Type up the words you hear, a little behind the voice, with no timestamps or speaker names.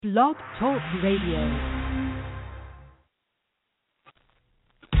Blog Talk Radio.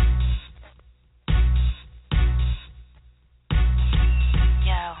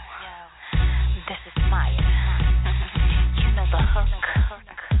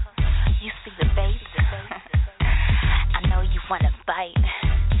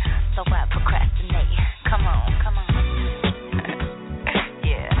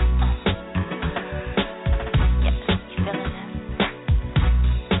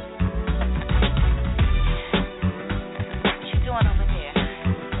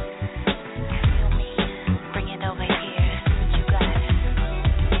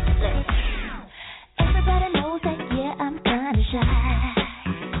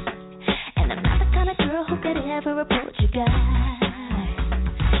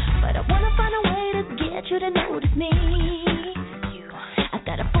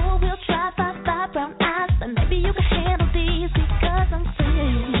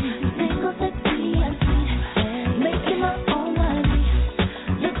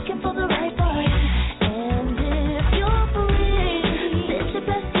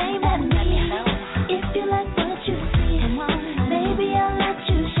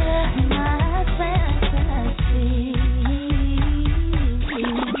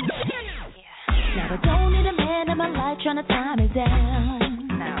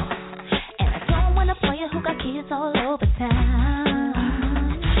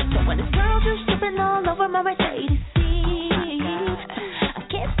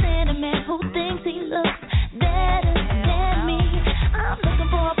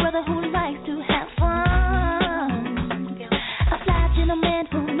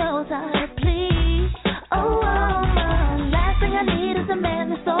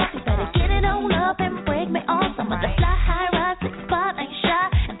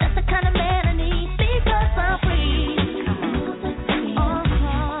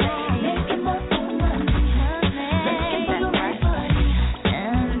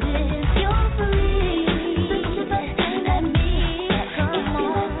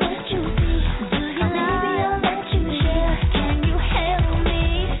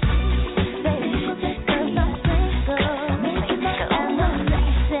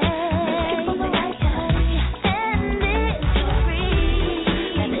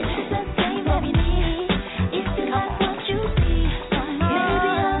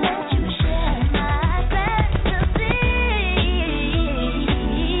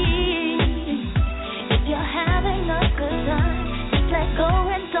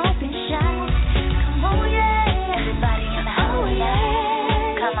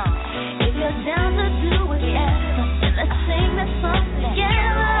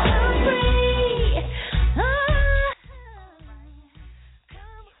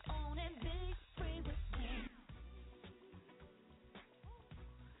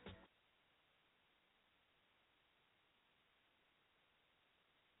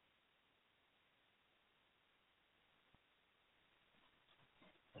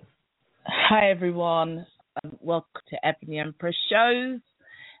 Hi everyone, welcome to Ebony Empress Shows,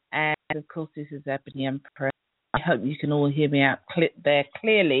 and of course this is Ebony Empress. I hope you can all hear me out there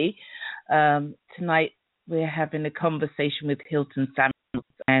clearly. Tonight we're having a conversation with Hilton Samuels,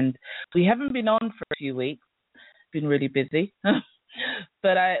 and we haven't been on for a few weeks, been really busy,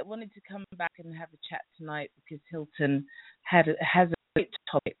 but I wanted to come back and have a chat tonight because Hilton has a great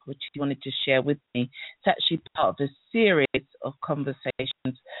topic which he wanted to share with me. It's actually part of a series of conversations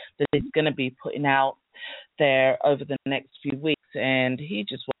that he's going to be putting out there over the next few weeks, and he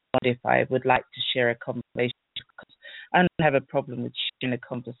just wondered if I would like to share a conversation, because I don't have a problem with sharing a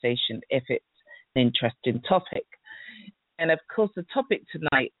conversation if it's an interesting topic. And of course the topic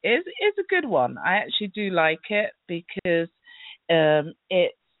tonight is a good one. I actually do like it because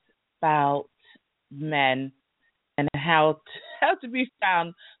it's about men and how to be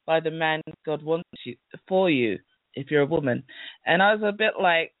found by the man God wants you for you if you're a woman. And I was a bit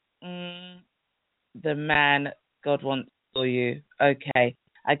like, the man God wants for you. Okay,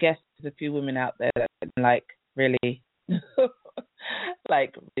 I guess there's a few women out there that are like, really,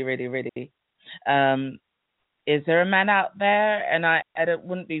 like really, really. Is there a man out there? And I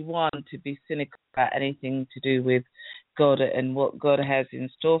wouldn't be one to be cynical about anything to do with God and what God has in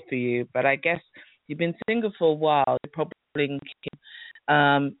store for you. But I guess you've been single for a while. You're probably thinking,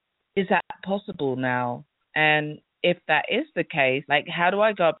 is that possible now? And if that is the case, like, how do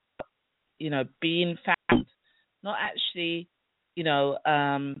I go about, being found? Not actually,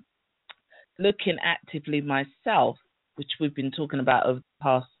 looking actively myself, which we've been talking about over the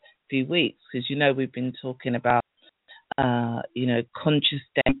past few weeks, because, we've been talking about, conscious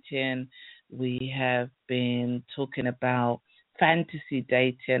dating. We have been talking about fantasy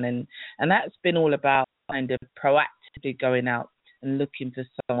dating, and that's been all about kind of proactively going out and looking for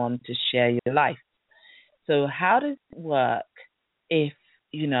someone to share your life. So how does it work if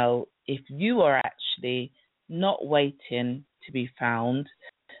if you are actually not waiting to be found?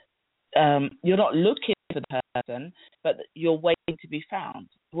 You're not looking for the person, but you're waiting to be found.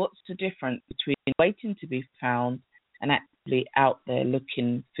 What's the difference between waiting to be found and actually out there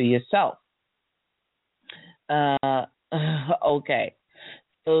looking for yourself? Okay,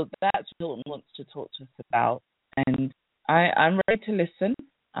 so that's what Hilton wants to talk to us about, and I'm ready to listen.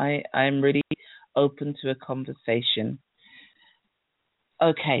 I'm really open to a conversation.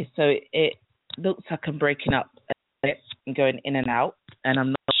 Okay, so it looks like I'm breaking up a bit and going in and out, and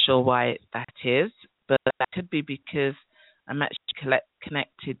I'm not sure why that is, but that could be because I'm actually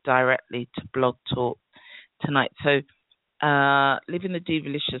connected directly to Blog Talk tonight. So, living the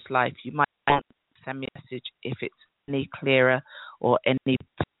Divalicious life, you might want to send me a message if it's any clearer or any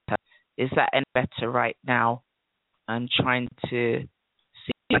better. Is that any better right now? I'm trying to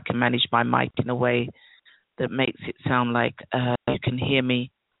see if I can manage my mic in a way that makes it sound like you can hear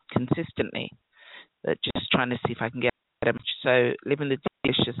me consistently. But just trying to see if I can get better. So, living the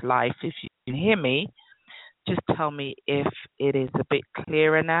delicious life. If you can hear me, just tell me if it is a bit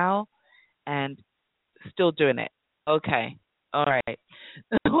clearer now and still doing it. Okay. All right.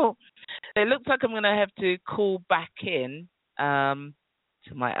 It looks like I'm going to have to call back in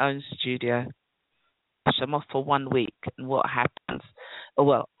to my own studio. I'm off for 1 week, and what happens? Oh,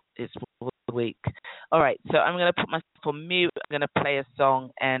 well, it's 1 week. All right, so I'm going to put myself on mute. I'm going to play a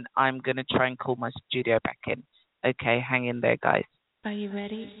song, and I'm going to try and call my studio back in. Okay, hang in there, guys. Are you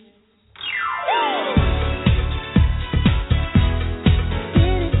ready?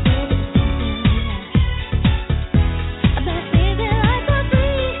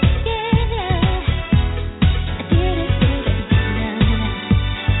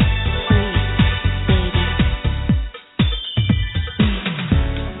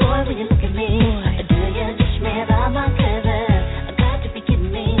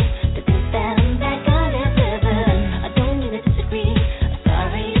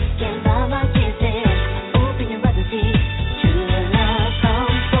 Sorry.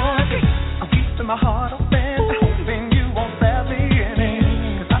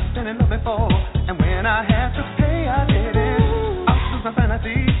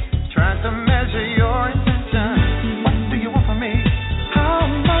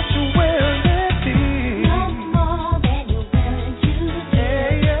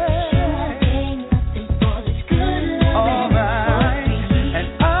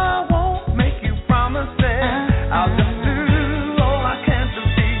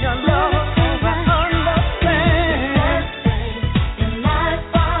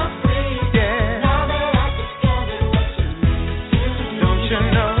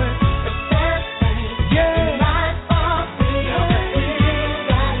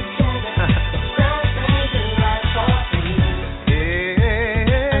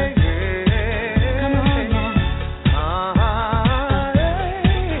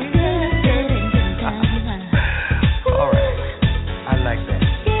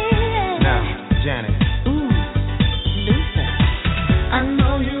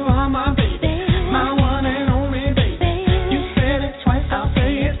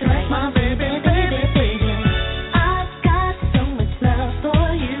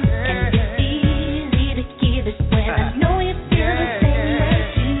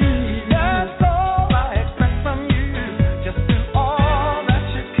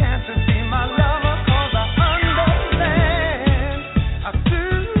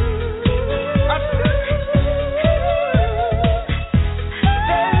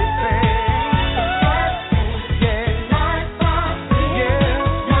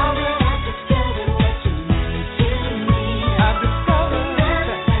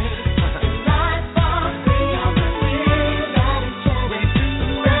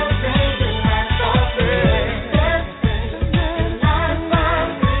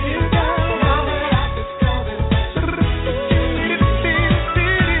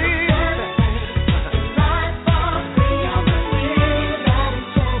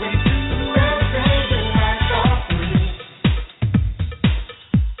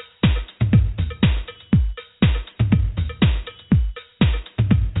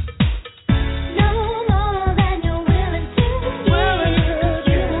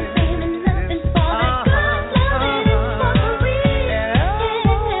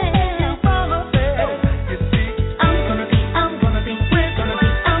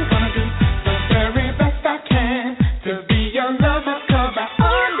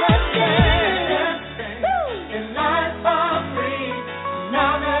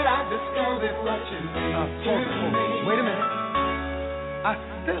 Hold on. Wait a minute. I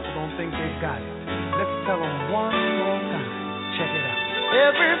still don't think they've got it. Let's tell them one more time. Check it out.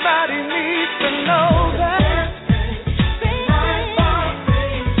 Everybody needs to know that.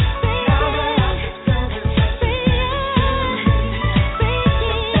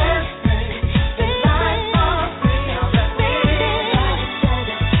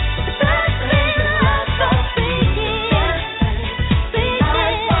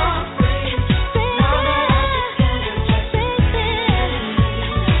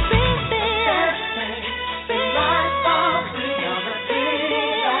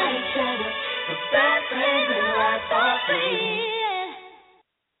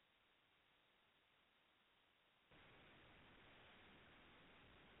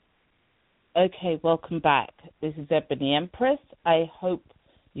 Okay, welcome back. This is Ebony Empress. I hope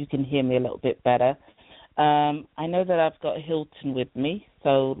you can hear me a little bit better. I know that I've got Hilton with me,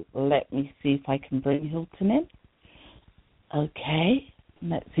 so let me see if I can bring Hilton in. Okay,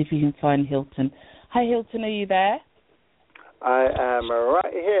 let's see if we can find Hilton. Hi, Hilton, are you there? I am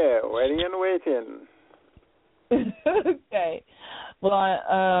right here, ready and waiting. Okay. Well,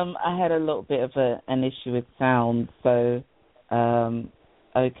 I had a little bit of an issue with sound, so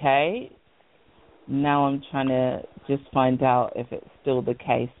okay. Now I'm trying to just find out if it's still the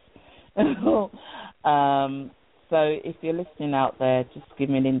case. So if you're listening out there, just give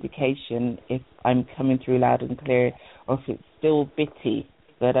me an indication if I'm coming through loud and clear or if it's still bitty.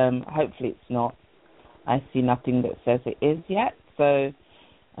 But hopefully it's not. I see nothing that says it is yet, so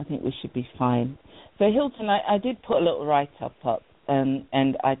I think we should be fine. So Hilton, I did put a little write-up up, and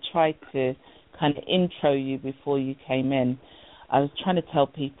I tried to kind of intro you before you came in. I was trying to tell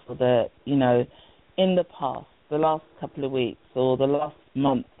people that, you know, in the past, the last couple of weeks or the last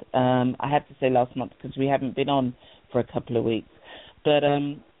month, I have to say last month because we haven't been on for a couple of weeks, but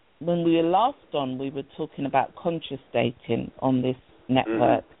when we were last on, we were talking about conscious dating on this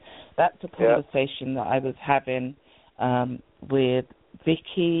network. Mm-hmm. That's a conversation that I was having with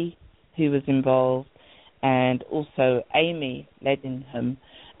Vicky, who was involved, and also Amy Ledingham,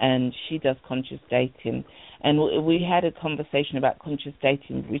 and she does conscious dating. And we had a conversation about conscious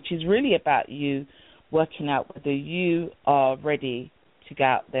dating, which is really about you working out whether you are ready to go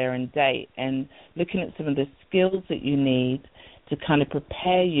out there and date and looking at some of the skills that you need to kind of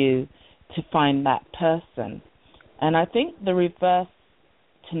prepare you to find that person. And I think the reverse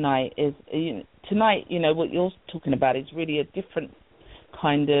tonight is, what you're talking about is really a different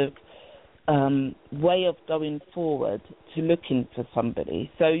kind of way of going forward to looking for somebody.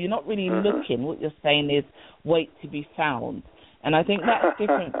 So you're not really looking. What you're saying is wait to be found. And I think that's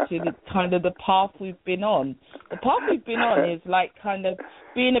different to the kind of the path we've been on. The path we've been on is like kind of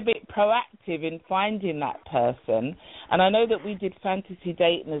being a bit proactive in finding that person. And I know that we did fantasy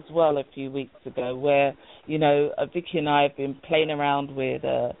dating as well a few weeks ago where, Vicky and I have been playing around with,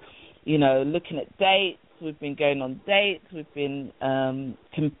 looking at dates. We've been going on dates. We've been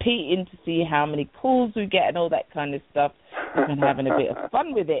competing to see how many calls we get and all that kind of stuff. We've been having a bit of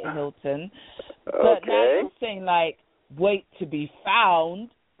fun with it, Hilton. But now you're saying, like, wait to be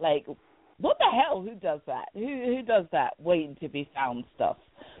found. Like, what the hell? Who does that? Who does that waiting to be found stuff?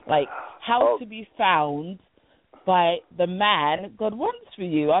 Like, how to be found by the man God wants for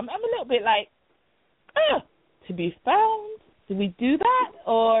you. I'm a little bit like, to be found? Do we do that?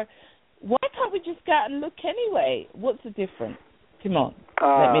 Or why can't we just go out and look anyway? What's the difference? Come on,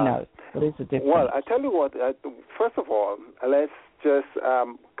 let me know. What is the difference? Well, I tell you what, first of all, let's just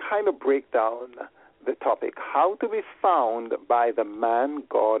kind of break down the topic, how to be found by the man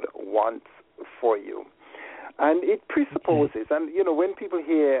God wants for you. And it presupposes, and when people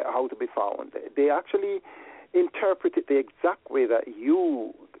hear how to be found, they actually interpret it the exact way that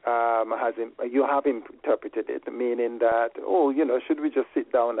you have interpreted it, meaning that, should we just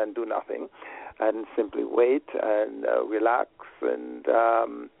sit down and do nothing and simply wait and relax and,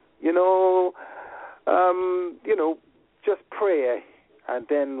 just pray, and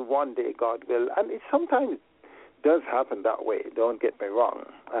then one day God will, and it sometimes does happen that way, don't get me wrong.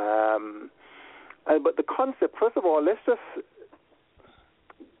 But the concept, first of all, let's just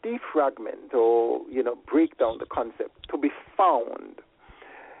defragment or, break down the concept. To be found.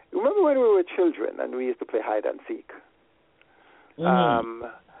 Remember when we were children and we used to play hide and seek?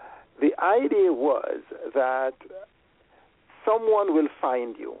 The idea was that someone will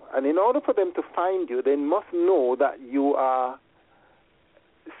find you. And in order for them to find you, they must know that you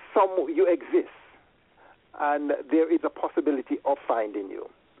exist. And there is a possibility of finding you.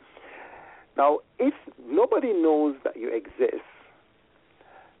 Now, if nobody knows that you exist,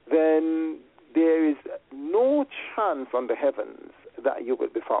 then there is no chance on the heavens that you will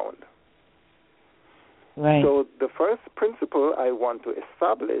be found. Right. So the first principle I want to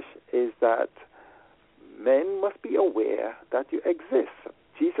establish is that men must be aware that you exist.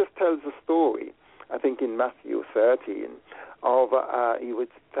 Jesus tells a story, I think in Matthew 13, of he would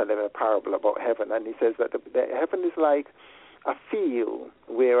tell them a parable about heaven, and he says that the heaven is like a field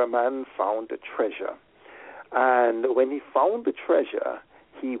where a man found a treasure. And when he found the treasure,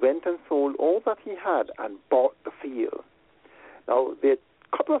 he went and sold all that he had and bought the field. Now, there are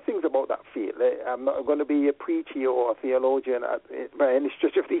a couple of things about that field. I'm not going to be a preacher or a theologian by any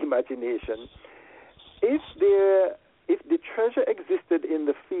stretch of the imagination. If the treasure existed in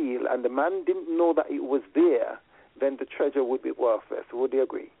the field and the man didn't know that it was there, then the treasure would be worthless. Would you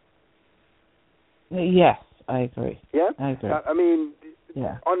agree? Yes, I agree. Yeah? I agree. I mean,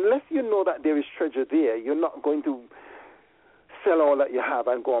 yeah. Unless you know that there is treasure there, you're not going to sell all that you have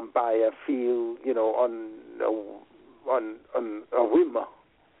and go and buy a field, on a whim.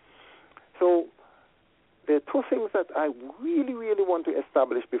 So there are two things that I really, really want to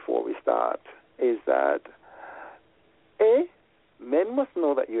establish before we start, is that A, men must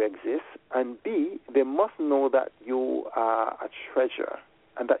know that you exist, and B, they must know that you are a treasure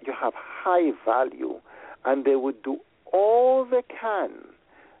and that you have high value, and they would do all they can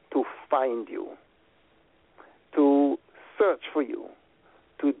to find you, to search for you,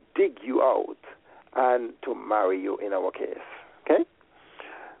 to dig you out, and to marry you in our case. Okay?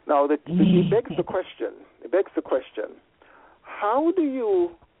 Now, it begs the question, how do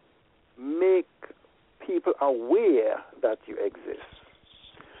you make people aware that you exist?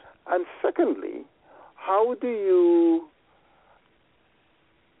 And secondly, how do you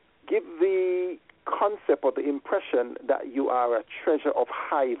give the concept or the impression that you are a treasure of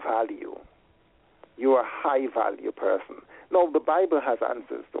high value? You are a high value person. Now, the Bible has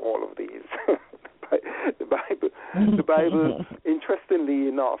answers to all of these. The Bible, interestingly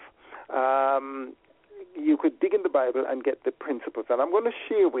enough, you could dig in the Bible and get the principles. And I'm going to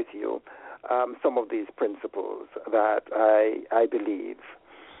share with you some of these principles that I believe.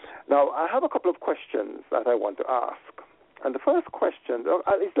 Now, I have a couple of questions that I want to ask. And the first question,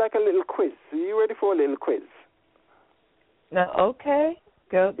 it's like a little quiz. Are you ready for a little quiz? Okay.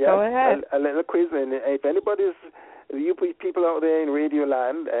 Go ahead. A little quiz. And if you people out there in Radio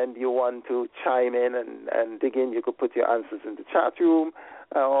Land and you want to chime in and dig in, you could put your answers in the chat room,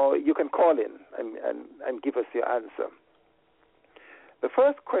 or you can call in and give us your answer. The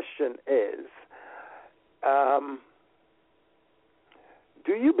first question is,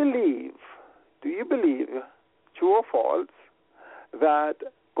 do you believe, true or false, that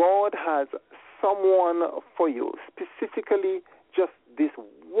God has someone for you, specifically just this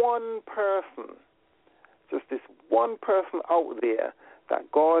one person out there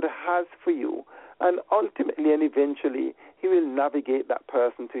that God has for you, and ultimately and eventually He will navigate that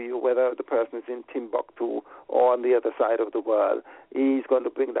person to you, whether the person is in Timbuktu or on the other side of the world. He's going to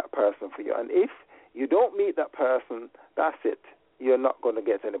bring that person for you. And if you don't meet that person, that's it. You're not going to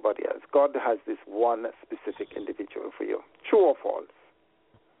get anybody else. God has this one specific individual for you. True or false?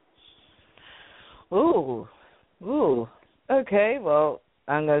 Ooh. Okay, well,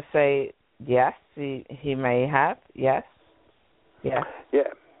 I'm going to say yes, he may have. Yes. Yeah.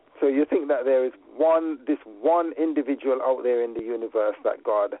 So you think that there is this one individual out there in the universe that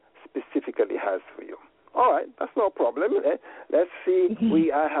God specifically has for you. All right, that's no problem. Let's see.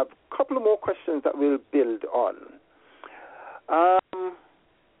 I have a couple of more questions that we'll build on.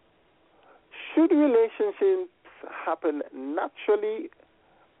 Should relationships happen naturally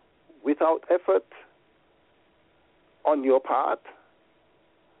without effort on your part?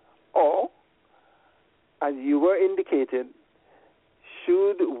 Or, as you were indicated,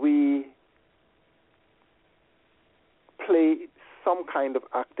 should we play some kind of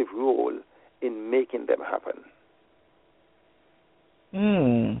active role in making them happen?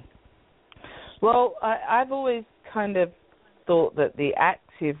 Well, I've always kind of thought that the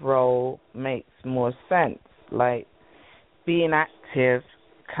active role makes more sense. Like, being active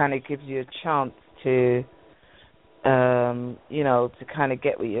kind of gives you a chance to, to kind of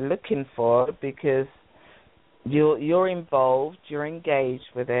get what you're looking for, because you're involved, you're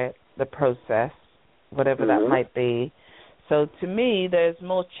engaged with it, the process, whatever that might be. So to me, there's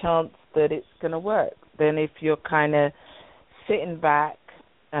more chance that it's going to work than if you're kind of sitting back,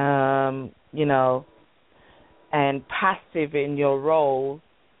 and passive in your role,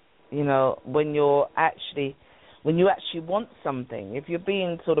 when you actually want something. If you're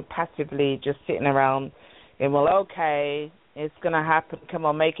being sort of passively just sitting around and, well, okay, it's going to happen, come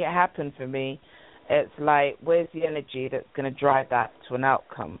on, make it happen for me, it's like, where's the energy that's going to drive that to an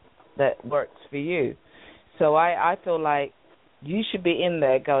outcome? that works for you. So I feel like you should be in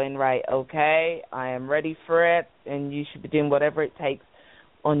there going, right, okay, I am ready for it, and you should be doing whatever it takes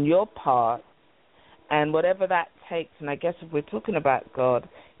on your part, and whatever that takes. And I guess if we're talking about God,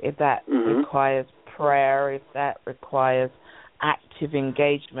 if that requires prayer, if that requires active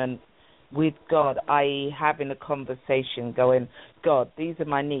engagement with God, i.e. having a conversation going, God, these are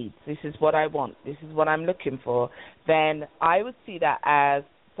my needs, this is what I want, this is what I'm looking for, then I would see that as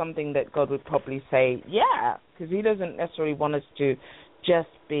something that God would probably say, yeah, because he doesn't necessarily want us to just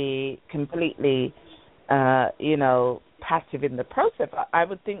be completely, passive in the process. I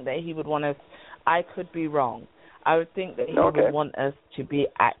would think that he would want us, I could be wrong, I would think that he would want us to be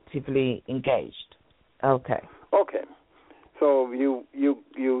actively engaged. Okay. So you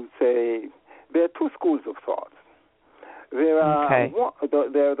say there are two schools of thought. There are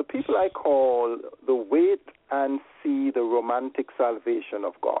there are the people I call the wait and see the romantic salvation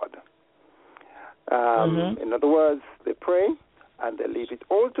of God. In other words, they pray and they leave it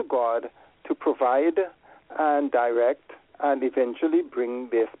all to God to provide and direct and eventually bring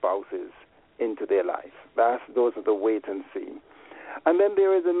their spouses into their life. Those are the wait and see. And then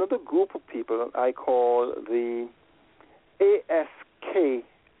there is another group of people I call the ASK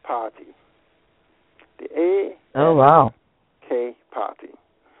party. The ASK party.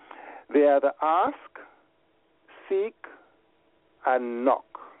 They are the ask, seek, and knock.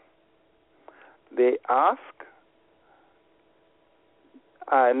 They ask,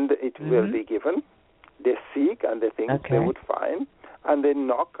 and it will be given. They seek, and they think they would find. And they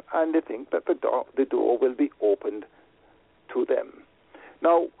knock, and they think that the door will be opened to them.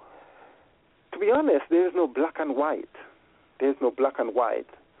 Now, to be honest, there is no black and white. There's no black and white.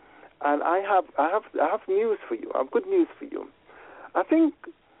 And I have news for you. I have good news for you. I think,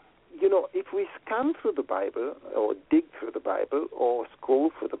 if we scan through the Bible or dig through the Bible or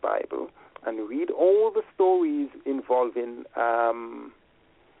scroll through the Bible and read all the stories involving,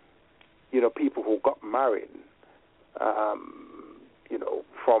 people who got married,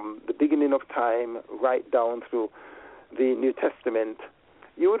 from the beginning of time right down through the New Testament,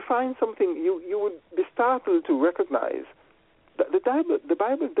 you would find something, you would be startled to recognize that the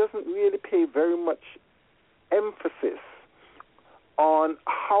Bible doesn't really pay very much emphasis on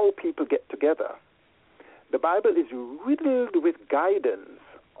how people get together. The Bible is riddled with guidance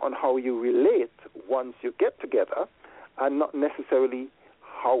on how you relate once you get together and not necessarily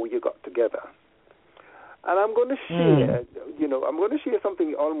how you got together. And I'm going to share, I'm going to share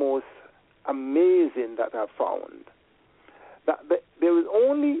something almost amazing that I've found. That there is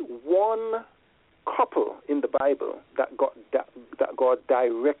only one couple in the Bible that God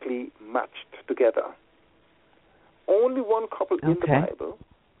directly matched together. Only one couple in the Bible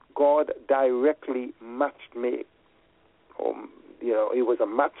God directly matched made. It was a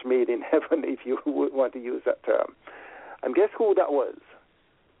match made in heaven, if you would want to use that term. And guess who that was?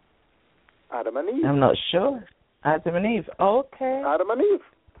 Adam and Eve. I'm not sure. Adam and Eve. Okay. Adam and Eve.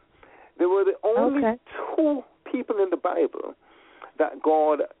 They were the only two people in the Bible that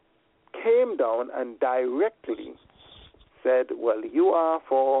God came down and directly said, well, you are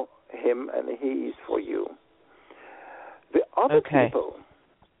for him and he is for you. The other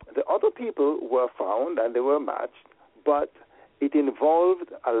people were found and they were matched, but it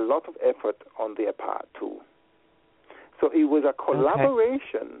involved a lot of effort on their part too. So it was a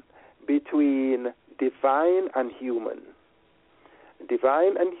collaboration between divine and human.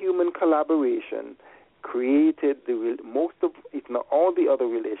 Divine and human collaboration created most of, if not all, the other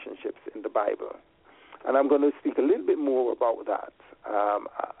relationships in the Bible. And I'm going to speak a little bit more about that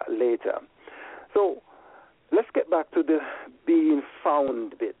later. So let's get back to the being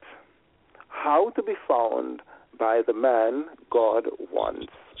found bit. How to be found by the man God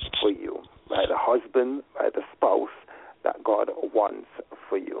wants for you, by the husband, by the spouse that God wants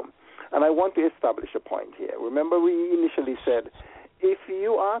for you. And I want to establish a point here. Remember, we initially said, if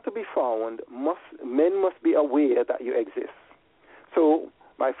you are to be found, men must be aware that you exist. So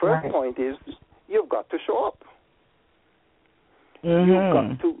my first point is, you've got to show up.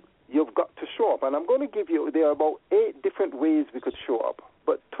 You've got to show up. And I'm going to give you, there are about 8 different ways we could show up.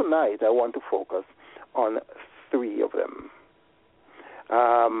 But tonight I want to focus on 3 of them.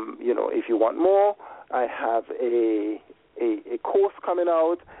 If you want more, I have a course coming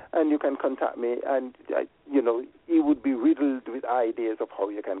out, and you can contact me, and it would be riddled with ideas of how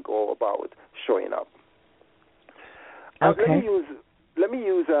you can go about showing up. Let me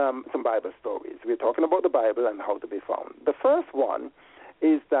use some Bible stories. We're talking about the Bible and how to be found. The first one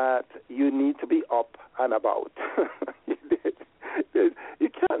is that you need to be up and about. You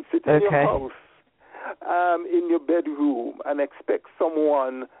can't sit in your house, in your bedroom, and expect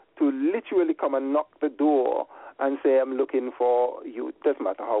someone to literally come and knock the door and say, I'm looking for you. It doesn't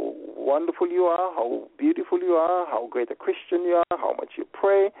matter how wonderful you are, how beautiful you are, how great a Christian you are, how much you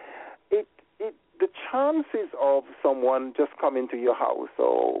pray. The chances of someone just coming to your house,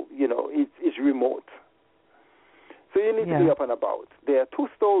 or is remote. So you need to be up and about. There are two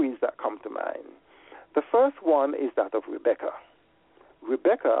stories that come to mind. The first one is that of Rebecca.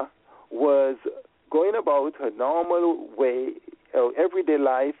 Rebecca was going about her normal way, everyday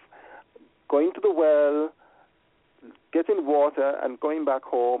life, going to the well, getting water, and going back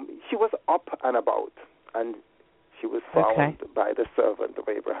home. She was up and about, and she was found by the servant of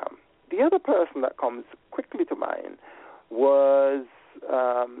Abraham. The other person that comes quickly to mind was,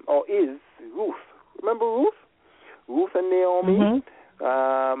 or is, Ruth. Remember Ruth? Ruth and Naomi.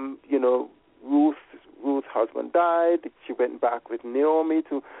 Ruth's husband died. She went back with Naomi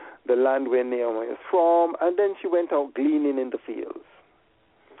to the land where Naomi was from, and then she went out gleaning in the fields.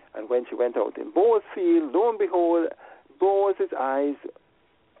 And when she went out in Boaz's field, lo and behold, Boaz's eyes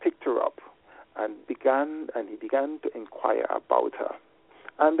picked her up, and he began to inquire about her.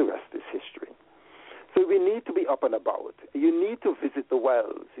 And the rest is history. So we need to be up and about. You need to visit the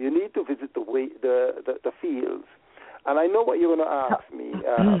wells. You need to visit the fields. And I know what you're going to ask me.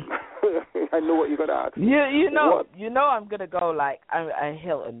 I know what you're going to ask me. You know I'm going to go like,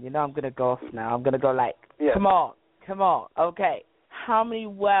 Hilton, I'm going to go off now. I'm going to go like, come on. Okay. How many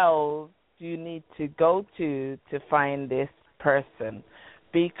wells do you need to go to find this person?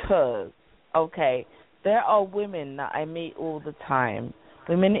 Because, there are women that I meet all the time,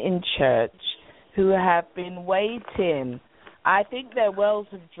 women in church, who have been waiting. I think their wells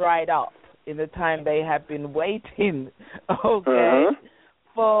have dried up in the time they have been waiting, for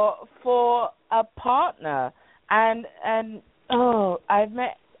a partner. And I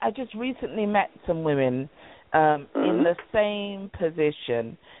just recently met some women in the same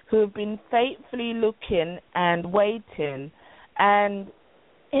position who have been faithfully looking and waiting, and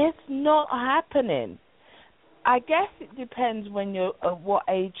it's not happening. I guess it depends when you're what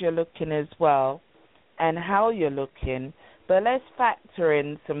age you're looking as well, and how you're looking. But let's factor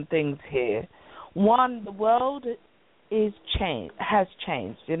in some things here. One, the world has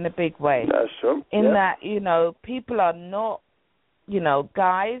changed in a big way. That's true. That people are not,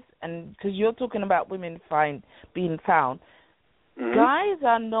 guys, and because you're talking about women being found, guys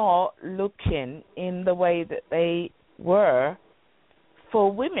are not looking in the way that they were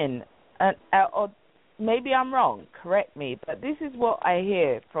for women, or maybe I'm wrong, correct me, but this is what I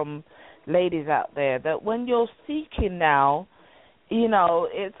hear from ladies out there, that when you're seeking now,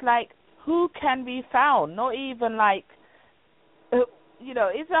 it's like, who can be found? Not even like,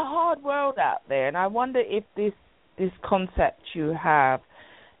 it's a hard world out there, and I wonder if this concept you have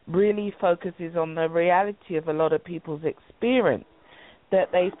really focuses on the reality of a lot of people's experience,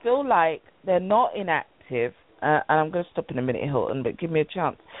 that they feel like they're not inactive, and I'm going to stop in a minute, Hilton, but give me a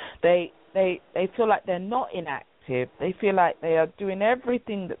chance. They feel like they're not inactive. They feel like they are doing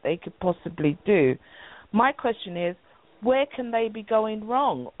everything that they could possibly do. My question is, where can they be going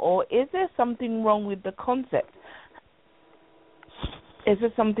wrong? Or is there something wrong with the concept? Is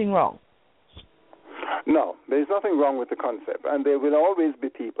there something wrong? No, there's nothing wrong with the concept. And there will always be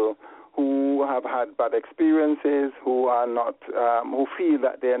people who have had bad experiences, who are not, who feel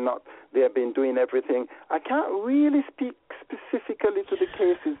that they have been doing everything. I can't really speak specifically to the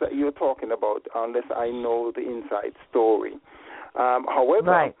cases that you're talking about unless I know the inside story.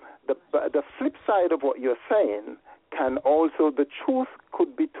 However, the flip side of what you're saying can also, the truth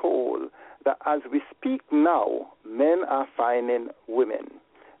could be told that as we speak now, men are finding women.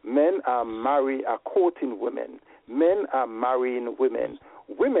 Men are courting women. Men are marrying women.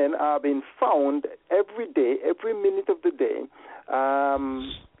 Women are being found every day, every minute of the day.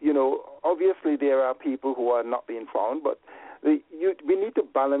 Obviously there are people who are not being found, but we need to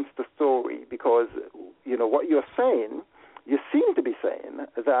balance the story, because, what you're saying, you seem to be saying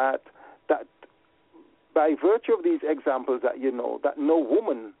that by virtue of these examples that that no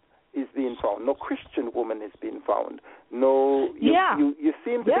woman is being found, no Christian woman is being found. You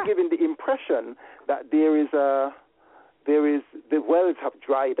seem to be giving the impression that there is the wells have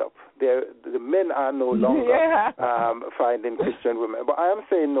dried up. The men are no longer finding Christian women. But I am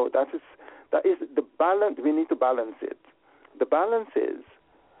saying no. That is the balance. We need to balance it. The balance is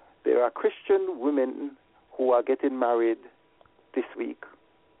there are Christian women who are getting married this week,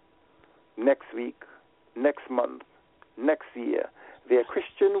 next month, next year. There are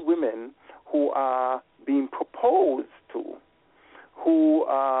Christian women who are being proposed to, who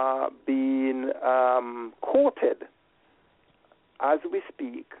are being courted as we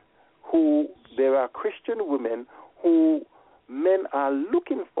speak. There are Christian women who men are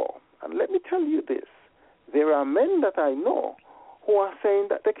looking for. And let me tell you this. There are men that I know who are saying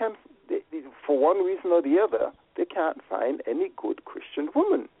that for one reason or the other, they can't find any good Christian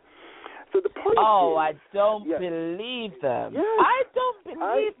woman. So the point is... I don't believe them. Yes, I don't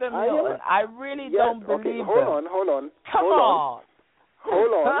believe them, Hilton. I really don't believe them. Hold on. Come on.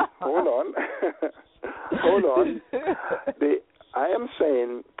 Hold on. Hold on. I am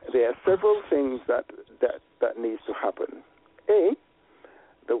saying there are several things that needs to happen. A,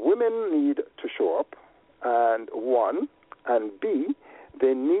 the women need to show up, and B,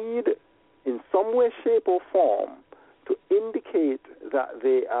 they need in some way, shape, or form to indicate that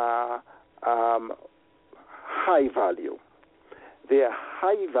they are high value. They are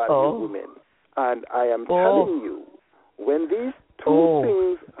high value women. And I am telling you, when these two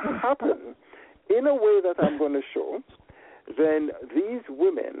things happen in a way that I'm going to show, then these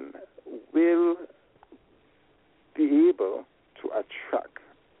women will be able to attract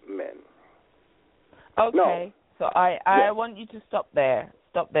men. Okay. Now, so I want you to stop there.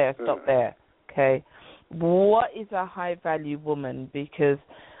 Stop there. Okay. What is a high value woman? Because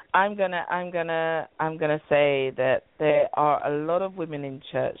I'm gonna say that there are a lot of women in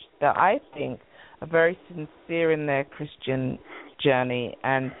church that I think are very sincere in their Christian journey,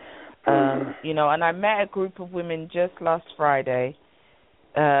 and and I met a group of women just last Friday.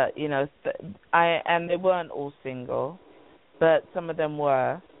 And they weren't all single, but some of them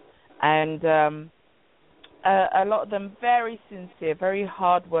were, and a lot of them very sincere, very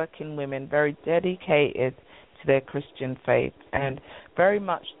hard-working women, very dedicated to their Christian faith, and very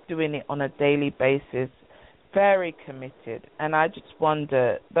much doing it on a daily basis, very committed. And I just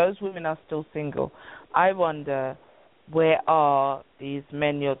wonder, those women are still single. I wonder, where are these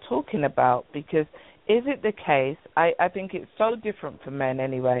men you're talking about? Because is it the case, I think it's so different for men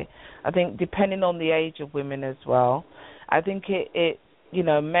anyway. I think depending on the age of women as well, I think it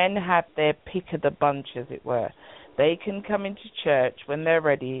men have their pick of the bunch, as it were. They can come into church when they're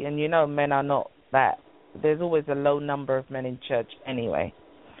ready, and men are not that. There's always a low number of men in church anyway.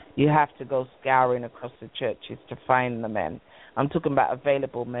 You have to go scouring across the churches to find the men. I'm talking about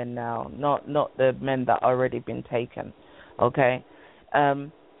available men now, not the men that already been taken. Okay?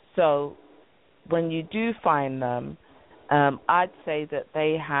 So when you do find them, I'd say that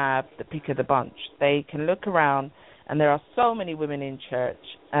they have the pick of the bunch. They can look around, and there are so many women in church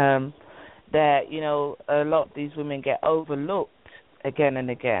that, a lot of these women get overlooked again and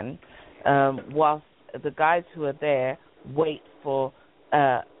again, whilst the guys who are there wait for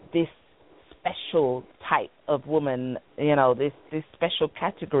this special type of woman, this special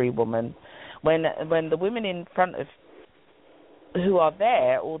category woman. When the women in front of who are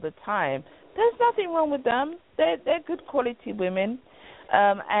there all the time, there's nothing wrong with them. They're good quality women.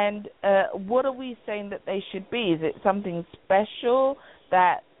 And what are we saying that they should be? Is it something special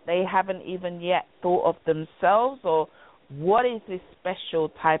that they haven't even yet thought of themselves? Or what is this special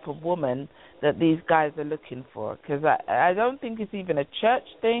type of woman that these guys are looking for? Because I don't think it's even a church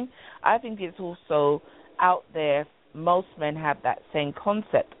thing. I think it's also out there. Most men have that same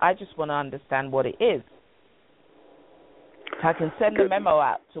concept. I just want to understand what it is. I can send a memo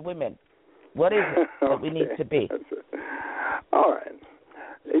out to women. What is it that we need to be? All right.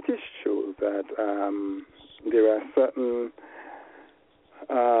 It is true that there are certain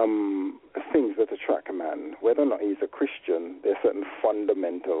things that attract a man. Whether or not he's a Christian, there are certain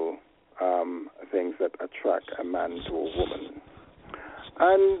fundamental things that attract a man to a woman.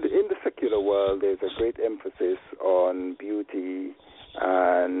 And in the secular world, there's a great emphasis on beauty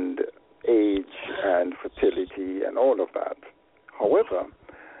and age and fertility and all of that. However,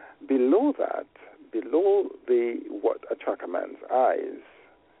 below that, what attract a man's eyes,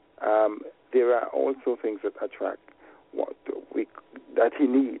 there are also things that attract that he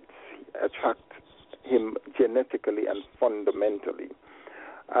needs, attract him genetically and fundamentally.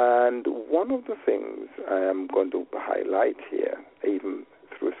 And one of the things I am going to highlight here, even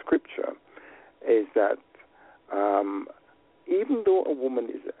through Scripture, is that even though a woman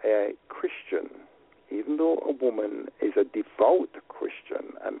is a Christian, even though a woman is a devout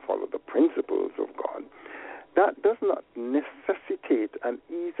Christian and follow the principles of God, that does not necessitate and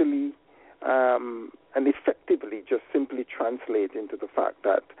easily and effectively just simply translate into the fact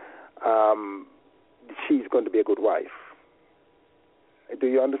that she's going to be a good wife. Do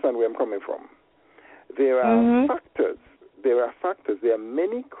you understand where I'm coming from? There are factors. There are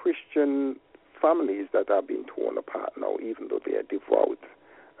many Christian families that are being torn apart now, even though they are devout.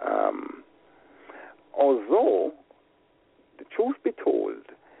 Although, the truth be told,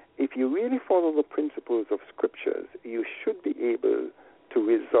 if you really follow the principles of Scriptures, you should be able to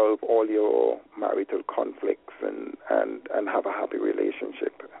resolve all your marital conflicts and have a happy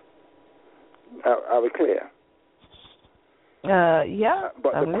relationship. Are we clear? Yeah.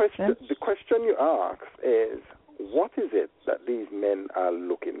 But the question you ask is, what is it that these men are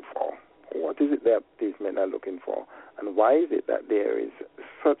looking for? What is it that these men are looking for? And why is it that there is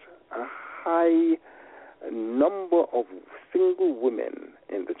such a high number of single women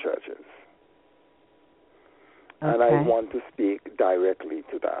in the churches? Okay. And I want to speak directly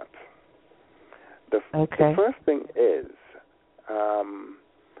to that. The first thing is,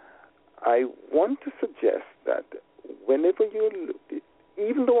 I want to suggest that whenever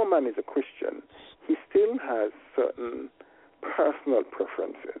even though a man is a Christian, he still has certain personal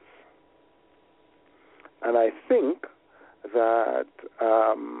preferences. And I think that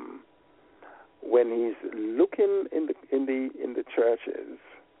when he's looking in the churches,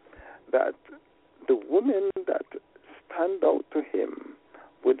 that the women that stand out to him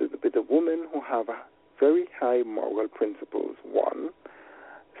would be the women who have very high moral principles. One.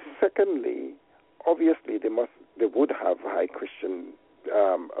 Secondly, obviously they would have high Christian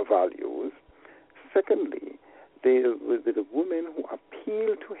values. Secondly, they will be the women who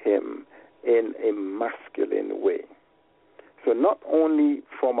appeal to him in a masculine way. So not only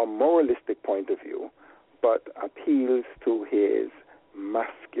from a moralistic point of view, but appeals to his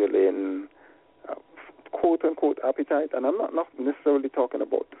masculine, quote-unquote, appetite. And I'm not necessarily talking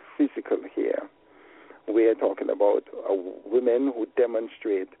about physical here. We're talking about women who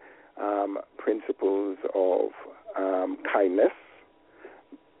demonstrate principles of kindness,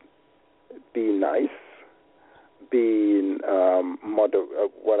 being nice, being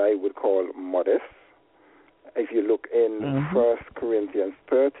what I would call modest. If you look in 1 Corinthians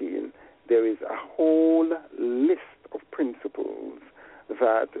 13, there is a whole list of principles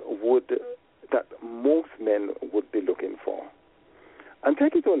that most men would be looking for. And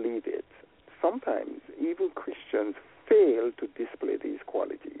take it or leave it, sometimes even Christians fail to display these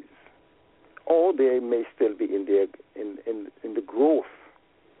qualities, or they may still be in the growth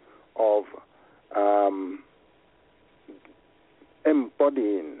of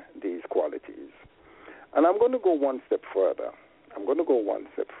embodying these qualities. And I'm going to go one step further.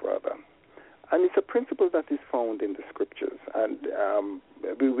 And it's a principle that is found in the scriptures. And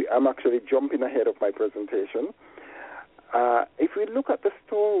I'm actually jumping ahead of my presentation. If we look at the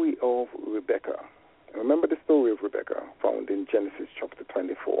story of Rebekah, remember the story of Rebekah found in Genesis chapter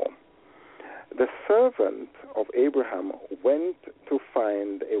 24. The servant of Abraham went to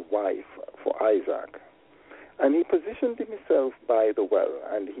find a wife for Isaac. And he positioned himself by the well,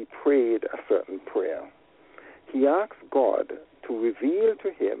 and he prayed a certain prayer. He asked God to reveal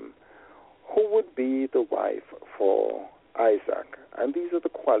to him who would be the wife for Isaac. And these are the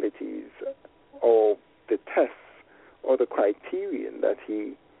qualities or the tests or the criterion that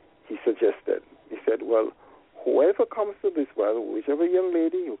he suggested. He said, well, whoever comes to this well, whichever young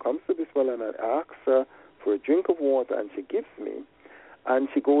lady who comes to this well and I ask her for a drink of water and she gives me, and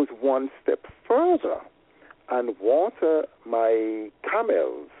she goes one step further and water my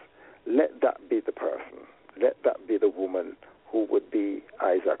camels, let that be the person. Let that be the woman who would be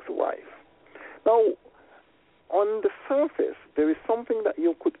Isaac's wife. Now, on the surface, there is something that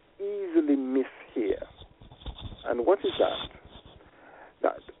you could easily miss here. And what is that?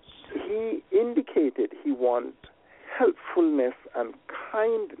 That he indicated he wants helpfulness and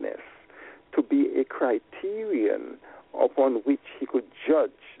kindness to be a criterion upon which he could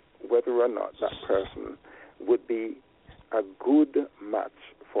judge whether or not that person would be a good match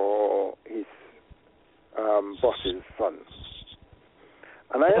for his boss's son.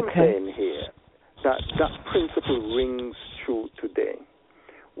 And I am saying here that principle rings true today.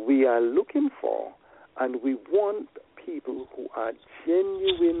 We are looking for and we want people who are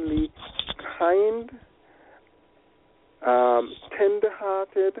genuinely kind,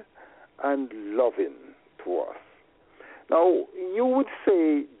 tender-hearted, and loving to us. Now, you would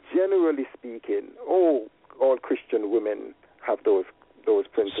say, generally speaking, all Christian women have those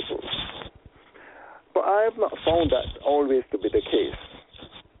principles. But I have not found that always to be the case.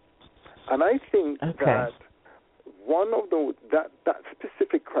 And I think that one of that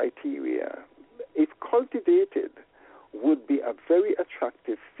specific criteria, if cultivated, would be a very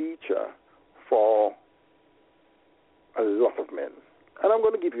attractive feature for a lot of men. And I'm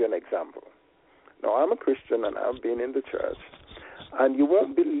going to give you an example. Now, I'm a Christian and I've been in the church, and you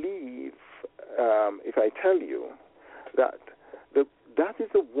won't believe if I tell you that that is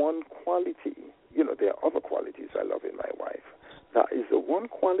the one quality. You know, there are other qualities I love in my wife. That is the one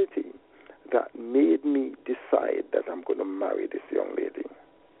quality that made me decide that I'm going to marry this young lady.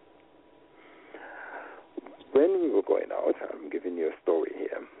 when we were going out, I'm giving you a story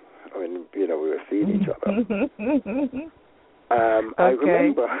here. When we were seeing each other.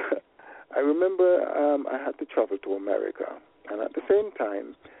 I remember I had to travel to America, and at the same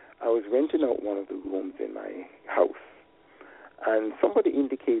time, I was renting out one of the rooms in my house, and somebody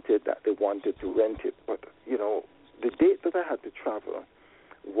indicated that they wanted to rent it, but the date that I had to travel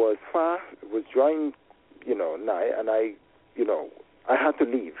was far, was drawing, nigh, and I had to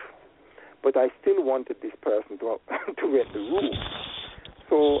leave, but I still wanted this person to rent the room.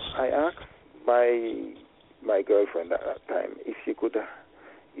 So I asked my girlfriend at that time if she could,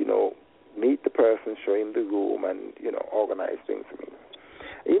 meet the person, show him the room, and organize things for me.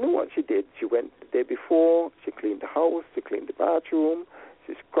 And you know what she did? She went the day before. She cleaned the house. She cleaned the bathroom.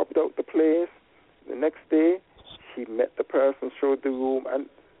 She scrubbed out the place. The next day, she met the person, showed the room,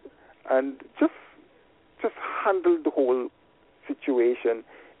 and just handled the whole situation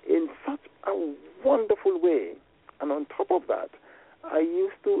in such a wonderful way. And on top of that, I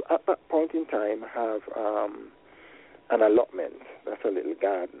used to, at that point in time, have an allotment. That's a little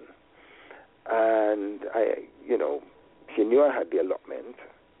garden. And she knew I had the allotment.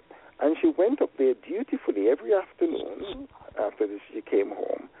 And she went up there dutifully every afternoon after she came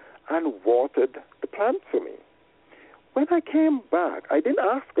home and watered the plants for me. When I came back, I didn't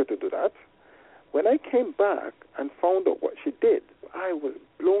ask her to do that. When I came back and found out what she did, I was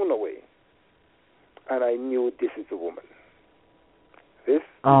blown away. And I knew this is the woman. This is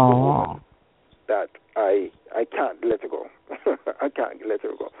the woman that I can't let her go. I can't let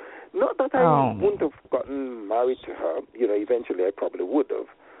her go. Not that I wouldn't have gotten married to her. Eventually I probably would have.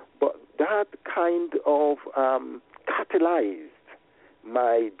 But that kind of catalyzed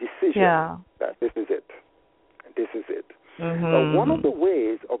my decision that this is it. This is it. Mm-hmm. One of the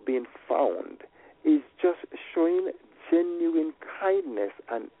ways of being found is just showing genuine kindness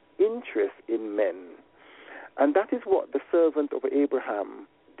and interest in men. And that is what the servant of Abraham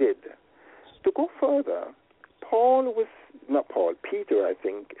did. To go further, Peter, I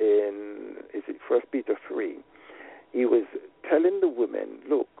think, in 1 Peter 3, he was telling the women,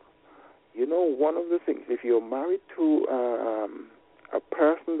 look, one of the things, if you're married to a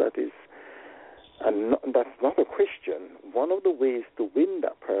person that is, that's not a Christian, one of the ways to win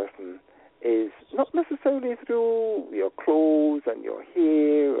that person is not necessarily through your clothes and your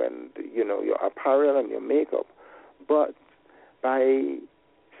hair and, your apparel and your makeup, but by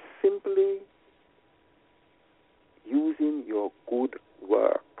simply using your good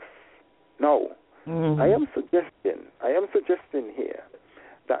works. Now, I am suggesting here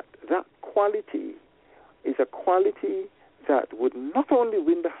that quality is a quality that would not only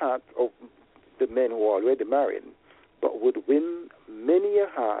win the hearts of the men who are already married, but would win many a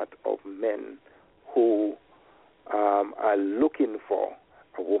heart of men who are looking for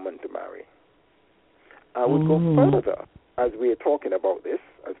a woman to marry. I would go further as we are talking about this.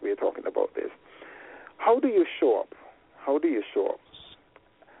 How do you show up? I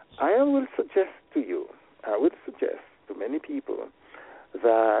would suggest to many people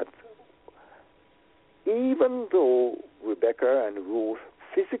that even though Rebecca and Ruth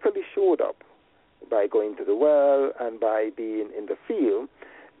physically showed up by going to the well and by being in the field,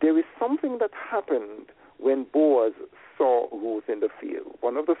 there is something that happened when Boaz saw Ruth in the field.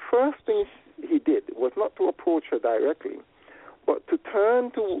 One of the first things he did was not to approach her directly, but to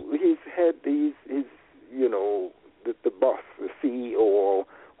turn to his head, the boss, the CEO, or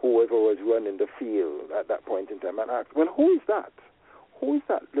whoever was running the field at that point in time, and ask, well, who is that? Who is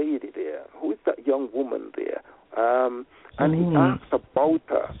that lady there? Who is that young woman there? And he asked about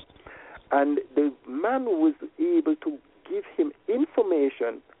her. And the man was able to give him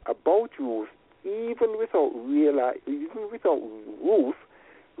information about Ruth, even without Ruth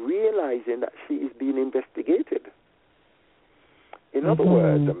realizing that she is being investigated. In other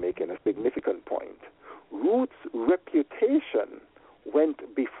words, I'm making a significant point. Ruth's reputation went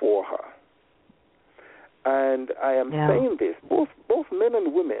before her. And I am saying this, both men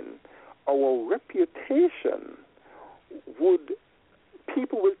and women, our reputation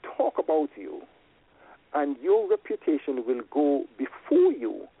people will talk about you, and your reputation will go before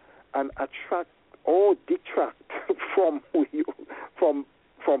you and attract or detract from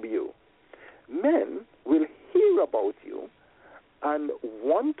you. Men will hear about you and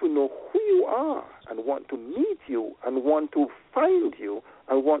want to know who you are and want to meet you and want to find you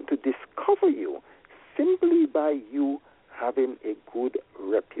and want to discover you simply by you having a good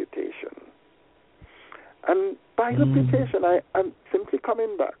reputation. And by reputation, I'm simply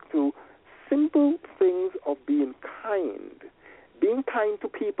coming back to simple things of being kind to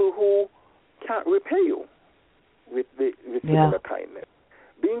people who can't repay you with similar kindness,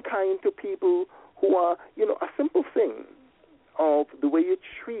 being kind to people who are, a simple thing of the way you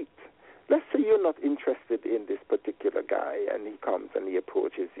treat. Let's say you're not interested in this particular guy and he comes and he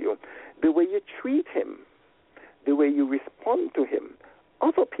approaches you. The way you treat him, the way you respond to him,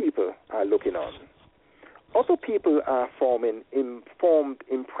 other people are looking on. Other people are forming informed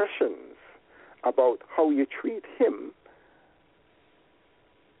impressions about how you treat him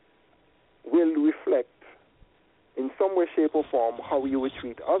will reflect in some way, shape, or form how you would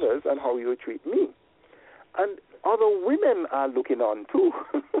treat others and how you would treat me. And other women are looking on too.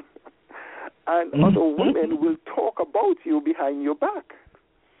 And other women will talk about you behind your back.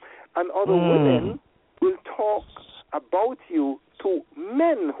 And other women will talk about you to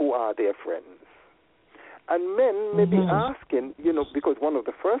men who are their friends. And men may be asking, because one of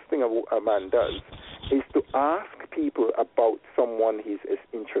the first things a man does is to ask people about someone he's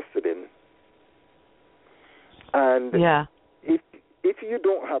interested in. And if you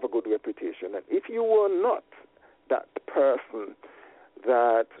don't have a good reputation, and if you were not that person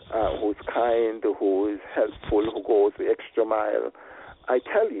that who's kind, who is helpful, who goes the extra mile, I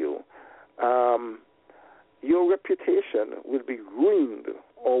tell you, your reputation will be ruined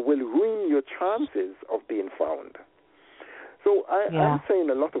or will ruin your chances of being found. So I'm saying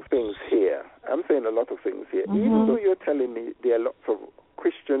a lot of things here. Even though you're telling me there are lots of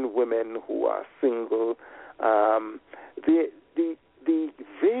Christian women who are single, the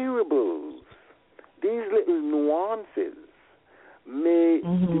variables, these little nuances may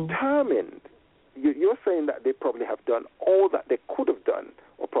determine, you're saying that they probably have done all that they could have done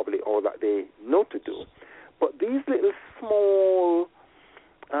or probably all that they know to do. But these little small,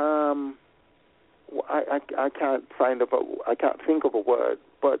 I can't think of a word,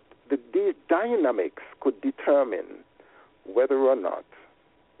 but these dynamics could determine whether or not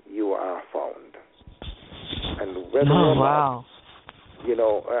you are found. And whether or not,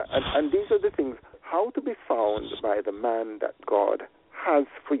 and these are the things, how to be found by the man that God has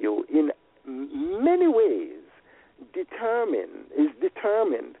for you in many ways is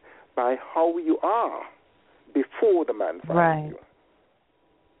determined by how you are before the man finds you.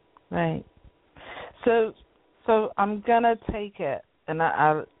 Right. So I'm gonna take it, and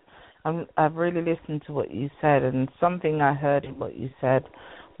I've really listened to what you said, and something I heard in what you said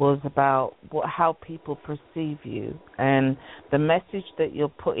was about how people perceive you, and the message that you're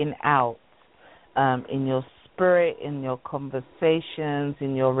putting out in your spirit, in your conversations,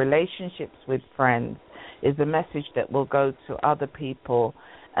 in your relationships with friends, is a message that will go to other people,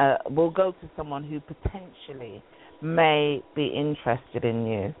 will go to someone who potentially may be interested in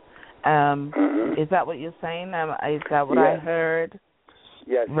you. Is that what you're saying? Is that what I heard?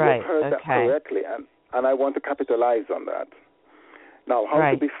 Yes, right. You've heard that correctly, and I want to capitalize on that. Now, how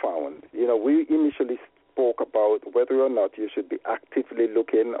to be found? We initially spoke about whether or not you should be actively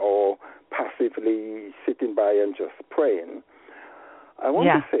looking or passively sitting by and just praying. I want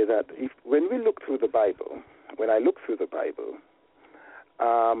to say that when I look through the Bible,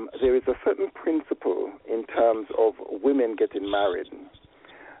 there is a certain principle in terms of women getting married.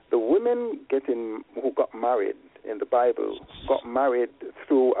 The women who got married in the Bible got married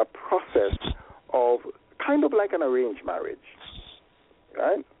through a process of kind of like an arranged marriage,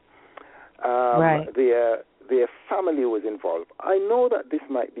 right? Their family was involved. I know that this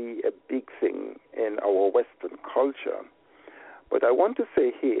might be a big thing in our Western culture, but I want to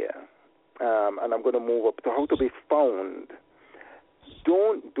say here, and I'm going to move up to how to be found.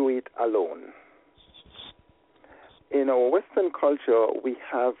 Don't do it alone. In our Western culture, we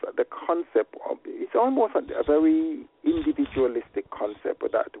have the concept of, it's almost a very individualistic concept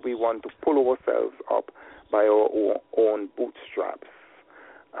that we want to pull ourselves up by our own bootstraps.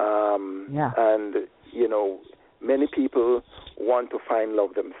 And, many people want to find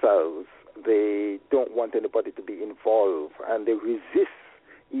love themselves. They don't want anybody to be involved, and they resist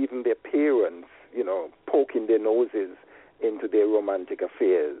even their parents, poking their noses into their romantic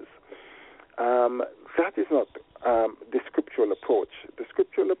affairs. That is not the scriptural approach. The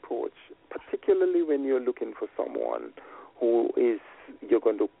scriptural approach, particularly when you're looking for someone who you're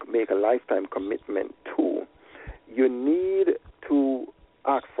going to make a lifetime commitment to, you need to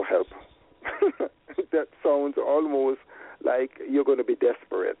ask for help. That sounds almost like you're going to be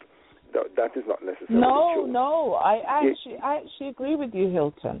desperate. That is not necessarily true. No, I actually agree with you,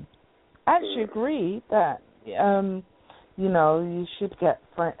 Hilton. I actually agree that you should get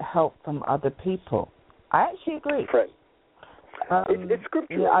help from other people. I actually agree. It's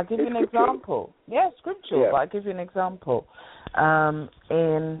scriptural. I'll give you an example. Yeah, scriptural. But I'll give you an example. When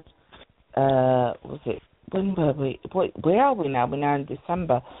were we? Where are we now? We're now in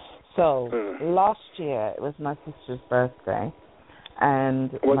December. So last year it was my sister's birthday,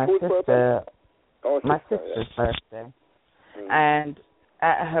 and my sister. Oh, my sister, sister's yeah. birthday. And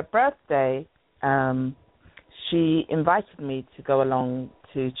at her birthday, she invited me to go along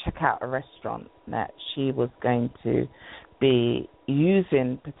to check out a restaurant that she was going to be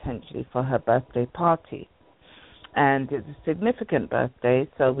using potentially for her birthday party. And it's a significant birthday,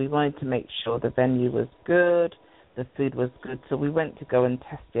 so we wanted to make sure the venue was good, the food was good, so we went to go and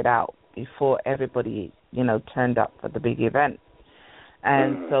test it out before everybody, turned up for the big event.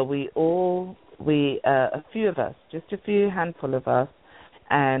 And so a few of us, just a few handful of us,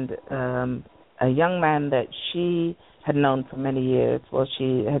 and a young man that she had known for many years. Well,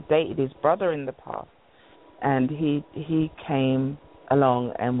 she had dated his brother in the past, and he came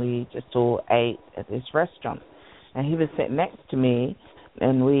along, and we just all ate at this restaurant. And he was sitting next to me,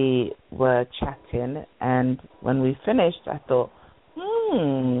 and we were chatting, and when we finished, I thought,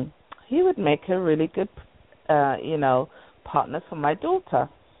 he would make a really good, partner for my daughter,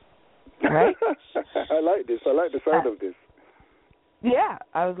 right? I like this. I like the sound of this. Yeah,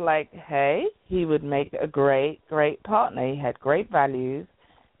 I was like, hey, he would make a great, great partner. He had great values.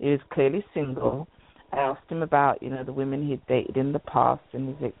 He was clearly single. I asked him about, the women he'd dated in the past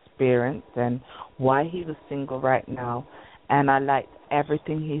and his experience and why he was single right now. And I liked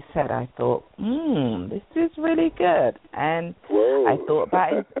everything he said. I thought, this is really good. And Whoa. I thought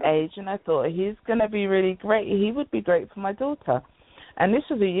about his age, and I thought he's going to be really great. He would be great for my daughter. And this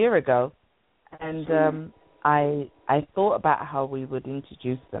was a year ago. And I thought about how we would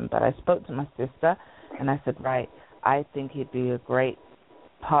introduce them, but I spoke to my sister, and I said, right, I think he'd be a great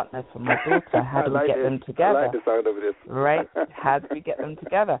partner for my daughter. How do we get them together? I like the sound of this. Right? How do we get them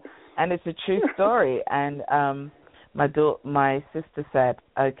together? And it's a true story. And my sister said,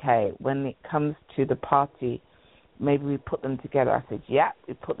 okay, when it comes to the party, maybe we put them together. I said, yeah,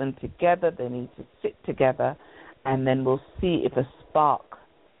 we put them together. They need to sit together, and then we'll see if a spark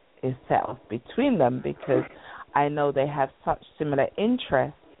is set off between them, because I know they have such similar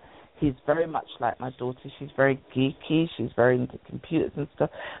interests. He's very much like my daughter. She's very geeky. She's very into computers and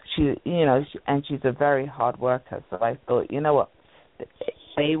stuff. And she's a very hard worker. So I thought, you know what,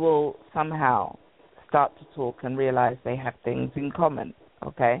 they will somehow start to talk and realize they have things in common.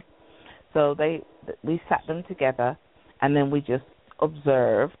 Okay, so we sat them together, and then we just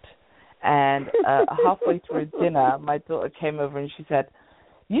observed. And halfway through dinner, my daughter came over and she said,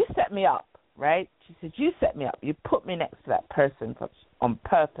 "You set me up, right?" She said, "You set me up. You put me next to that person on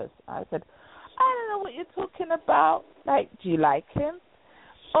purpose." I said, "I don't know what you're talking about. Like, do you like him?"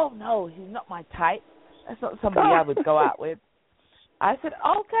 "Oh, no, he's not my type. That's not somebody I would go out with." I said,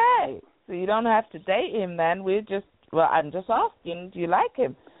 "Okay, so you don't have to date him then. I'm just asking, do you like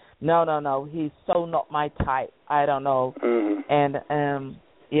him?" No, he's so not my type. I don't know." And,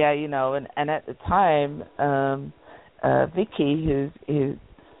 and at the time, Vicky, who's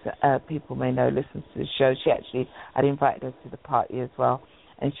people may know, listens to the show. I'd invited her to the party as well,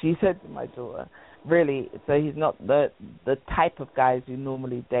 and she said to my daughter, "Really? So he's not the type of guys you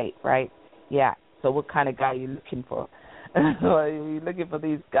normally date, right?" "Yeah." "So what kind of guy are you looking for?" "Are you looking for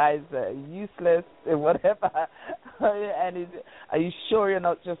these guys that are useless and whatever?" "And are you sure you're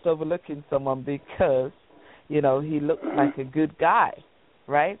not just overlooking someone because, he looks like a good guy,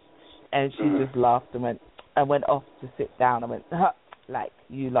 right?" And she just laughed and went off to sit down. I went, like,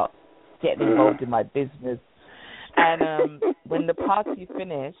 you lot getting involved in my business. And when the party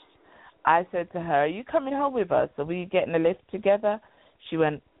finished, I said to her, "Are you coming home with us? Are we getting a lift together?" She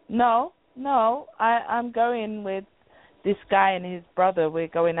went, No, I'm going with this guy and his brother. We're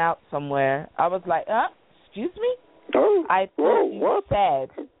going out somewhere." I was like, excuse me? Oh, I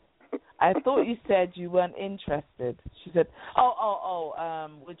thought you said you weren't interested. She said,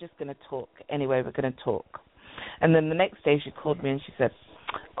 we're just going to talk. Anyway, we're going to talk. And then the next day she called me and she said,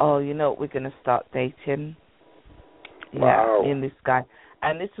 "Oh, you know what, we're going to start dating." Wow. Yeah, me and this guy.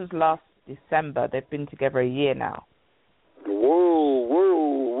 And this was last December. They've been together a year now. Whoa.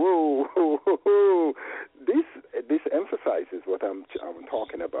 This emphasizes what I'm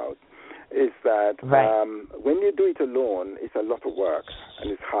talking about, is that when you do it alone, it's a lot of work,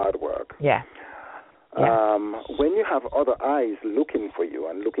 and it's hard work. Yeah. When you have other eyes looking for you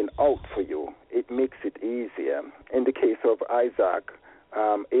and looking out for you, it makes it easier. In the case of Isaac,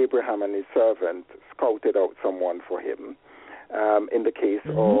 Abraham and his servant scouted out someone for him. In the case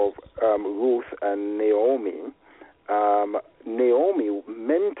of Ruth and Naomi, Naomi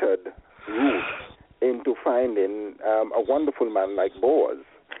mentored Ruth into finding a wonderful man like Boaz.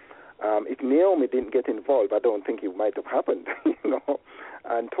 If Naomi didn't get involved, I don't think it might have happened,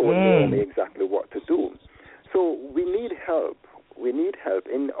 and told Naomi exactly what to do. So we need help. We need help.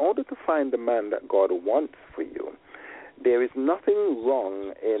 In order to find the man that God wants for you, there is nothing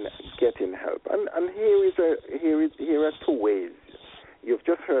wrong in getting help. And here are two ways. You've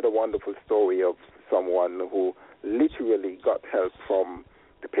just heard a wonderful story of someone who literally got help from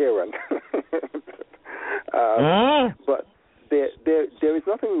the parent. But there is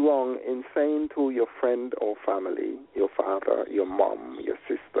nothing wrong in saying to your friend or family, your father, your mom, your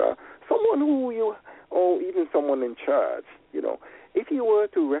sister, someone or even someone in church, if you were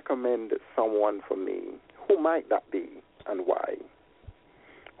to recommend someone for me, who might that be and why?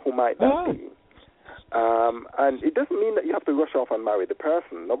 Who might that be? And it doesn't mean that you have to rush off and marry the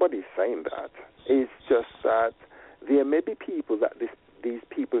person. Nobody's saying that. It's just that there may be people that these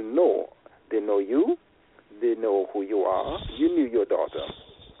people know. They know you. They know who you are. You knew your daughter.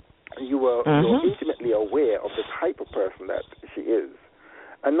 You're intimately aware of the type of person that she is.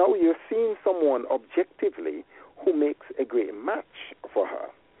 And now you're seeing someone objectively who makes a great match for her.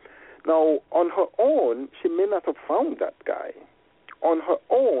 Now, on her own, she may not have found that guy. On her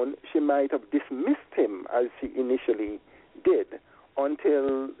own, she might have dismissed him as she initially did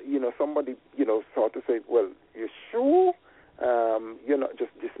until, somebody, sort of said, well, you sure? You're not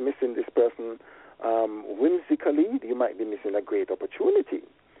just dismissing this person whimsically. You might be missing a great opportunity.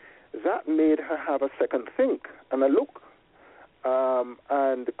 That made her have a second think and a look,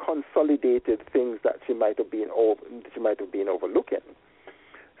 and consolidated things that she might have been overlooking.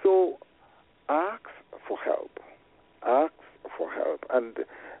 So, ask for help. Ask for help, and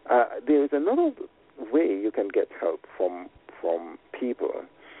there is another way you can get help from people.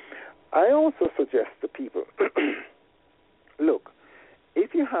 I also suggest to people, look,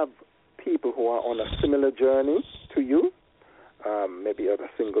 if you have people who are on a similar journey to you, maybe other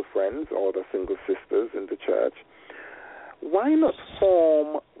single friends or other single sisters in the church, why not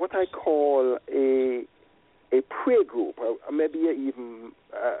form what I call a prayer group, or maybe even,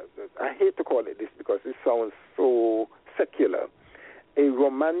 I hate to call it this because it sounds so secular, a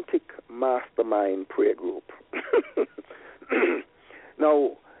romantic mastermind prayer group.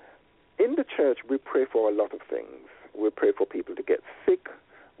 Now, in the church, we pray for a lot of things. We pray for people to get sick.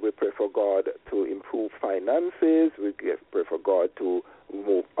 We pray for God to improve finances. We pray for God to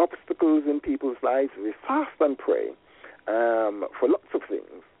remove obstacles in people's lives. We fast and pray for lots of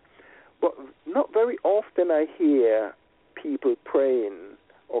things. But not very often I hear people praying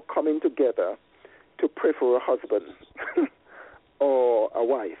or coming together to pray for a husband or a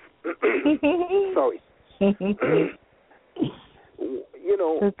wife. Sorry.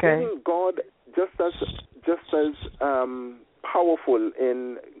 Isn't God just as powerful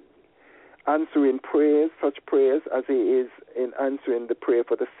in answering such prayers, as He is in answering the prayer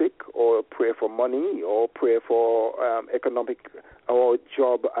for the sick, or prayer for money, or prayer for economic or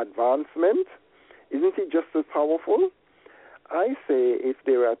job advancement? Isn't He just as powerful? I say, if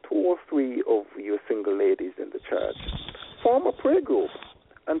there are 2 or 3 of you single ladies in the church, form a prayer group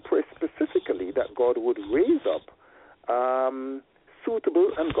and pray specifically that God would raise up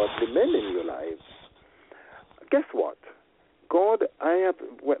suitable and godly men in your lives. Guess what? God,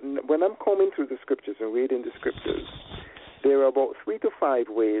 when I'm combing through the scriptures and reading the scriptures, there are about 3 to 5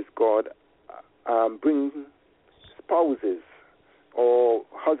 ways God brings spouses or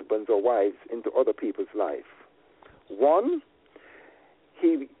husbands or wives into other people's life. 1,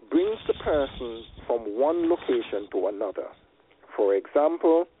 He brings the person from one location to another. For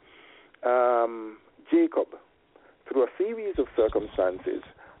example, Jacob, through a series of circumstances,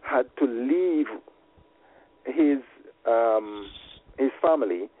 had to leave his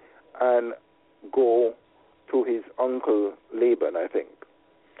family and go to his uncle Laban, I think.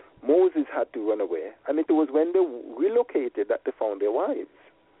 Moses had to run away, and it was when they relocated that they found their wives.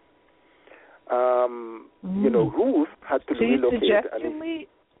 Ruth had to relocate.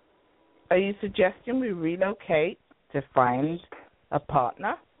 Are you suggesting we relocate to find a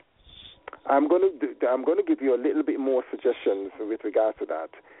partner? I'm going to give you a little bit more suggestions with regard to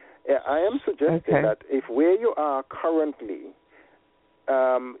that. I am suggesting that if where you are currently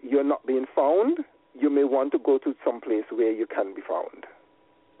you're not being found, you may want to go to some place where you can be found.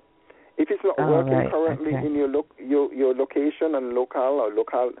 If it's not working currently in your location and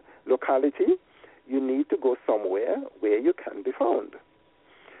locality, you need to go somewhere where you can be found.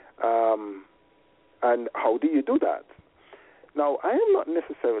 And how do you do that? Now, I am not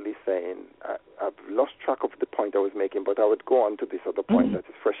necessarily saying, I've lost track of the point I was making, but I would go on to this other point that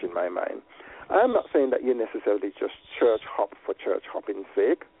is fresh in my mind. I am not saying that you necessarily just church hop for church hopping's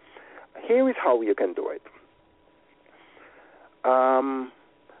sake. Here is how you can do it.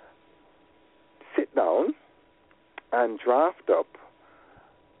 Sit down and draft up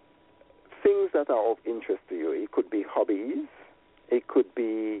things that are of interest to you. It could be hobbies. It could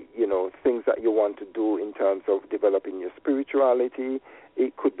be, things that you want to do in terms of developing your spirituality.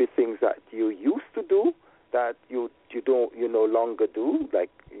 It could be things that you used to do that you no longer do. Like,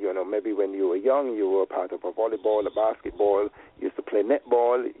 maybe when you were young, you were part of a volleyball, a basketball, you used to play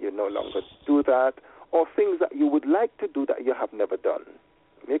netball, you no longer do that. Or things that you would like to do that you have never done.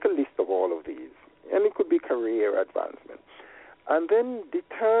 Make a list of all of these. And it could be career advancement. And then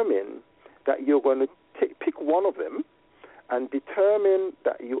determine that you're going to pick one of them and determine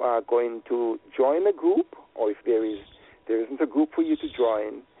that you are going to join a group, or if there isn't a group for you to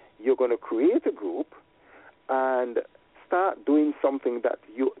join, you're going to create a group and start doing something that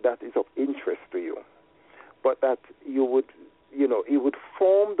is of interest to you, but that you would, it would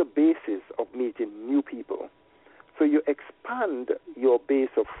form the basis of meeting new people. So you expand your base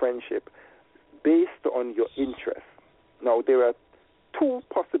of friendship based on your interests. Now, there are two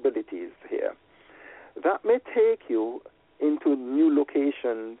possibilities here. That may take you into new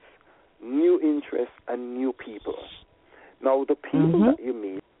locations, new interests, and new people. Now, the people that you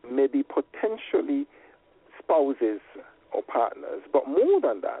meet may be potentially spouses or partners, but more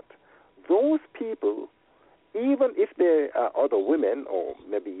than that, those people, even if they are other women or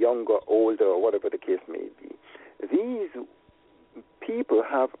maybe younger, older, or whatever the case may be, these people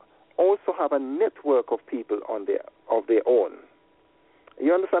also have a network of people of their own.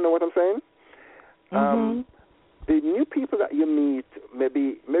 You understand what I'm saying? The new people that you meet,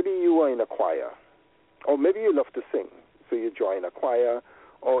 maybe you are in a choir, or maybe you love to sing, so you join a choir,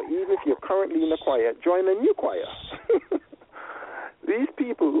 or even if you're currently in a choir, join a new choir. These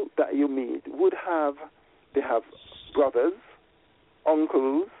people that you meet they have brothers,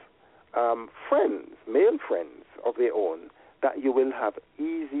 uncles, friends, male friends of their own that you will have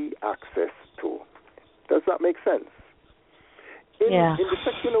easy access to. Does that make sense? In the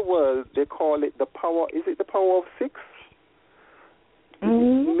secular world, they call it the power. Is it the power of six?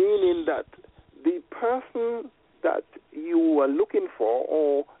 Meaning that the person that you are looking for,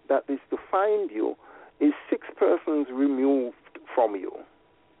 or that is to find you, is 6 persons removed from you.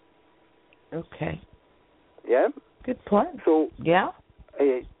 Okay. Yeah? Good point. So, yeah,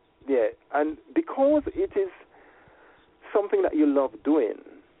 and because it is something that you love doing,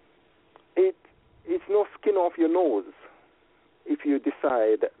 it's no skin off your nose if you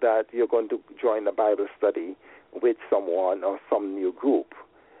decide that you're going to join a Bible study with someone or some new group.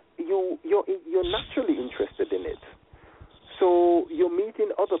 You're naturally interested in it. So you're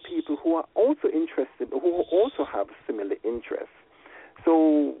meeting other people who are also interested, who also have similar interests.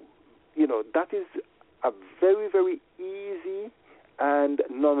 So, that is a very, very easy and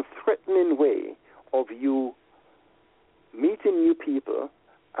non-threatening way of you meeting new people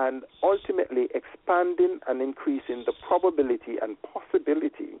and ultimately expanding and increasing the probability and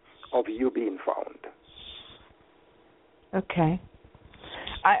possibility of you being found. Okay.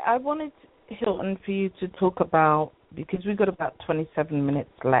 I wanted, Hilton, for you to talk about, because we've got about 27 minutes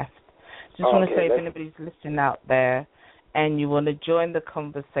left. Just want to say, if anybody's listening out there and you want to join the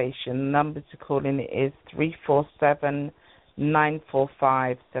conversation, the number to call in is 347-945-7556.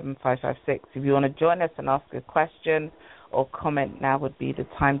 If you want to join us and ask a question or comment, now would be the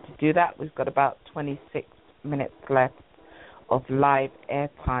time to do that. We've got about 26 minutes left of live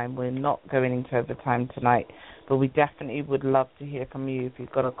airtime. We're not going into overtime tonight, but we definitely would love to hear from you. If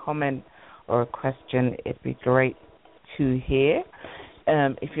you've got a comment or a question, it'd be great to hear.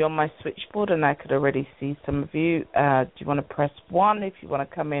 If you're on my switchboard and I could already see some of you, do you want to press 1 if you want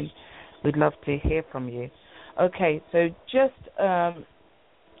to come in? We'd love to hear from you. Okay, so just to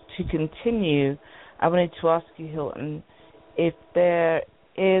continue, I wanted to ask you, Hilton, if there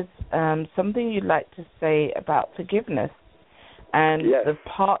is something you'd like to say about forgiveness and the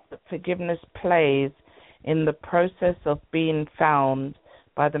part that forgiveness plays in the process of being found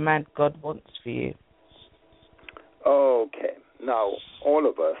by the man God wants for you. Okay. Now, all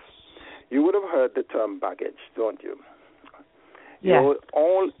of us, you would have heard the term baggage, don't you? Yeah.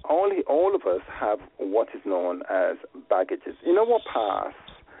 All of us have what is known as baggages. In our past,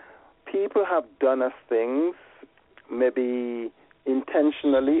 people have done us things, maybe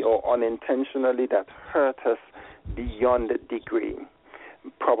intentionally or unintentionally, that hurt us beyond degree.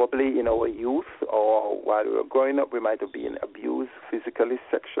 Probably in our youth or while we were growing up, we might have been abused physically,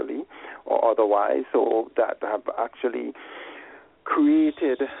 sexually, or otherwise, so that have actually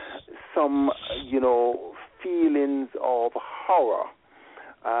created some, feelings of horror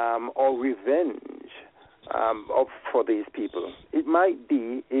or revenge for these people. It might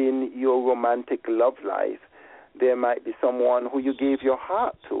be in your romantic love life. There might be someone who you gave your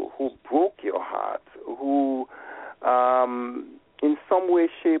heart to, who broke your heart, who in some way,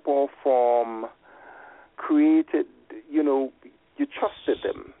 shape, or form created, you trusted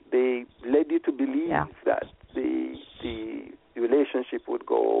them. They led you to believe that the relationship would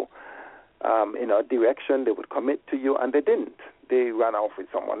go in a direction, they would commit to you, and they didn't. They ran off with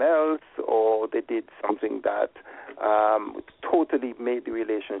someone else, or they did something that totally made the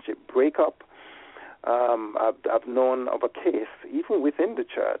relationship break up. I've known of a case, even within the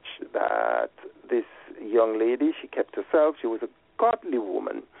church, that this young lady, she kept herself. She was a godly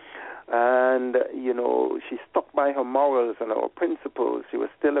woman, and she stuck by her morals and her principles. She was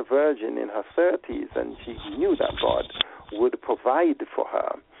still a virgin in her 30s, and she knew that God would provide for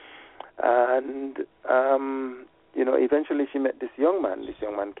her. And eventually she met this young man. This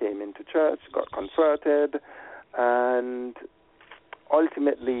young man came into church, got converted, and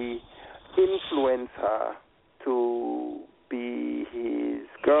ultimately influenced her to be his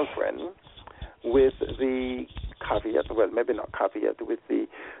girlfriend, with the caveat, well, maybe not caveat, with the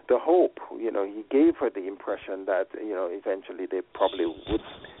hope. He gave her the impression that eventually they probably would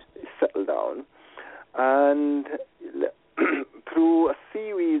settle down. And through a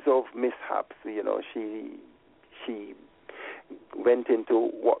series of mishaps, she went into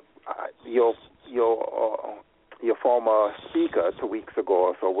what your former speaker 2 weeks ago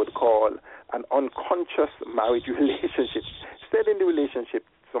or so would call an unconscious marriage relationship. Stayed in the relationship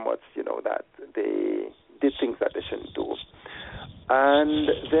so much, that they did things that they shouldn't do. And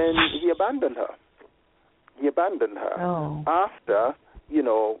then he abandoned her. After,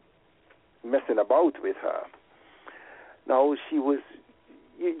 messing about with her. Now, she was,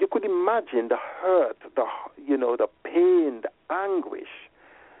 you could imagine the hurt, the pain, the anguish,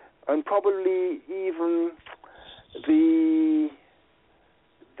 and probably even the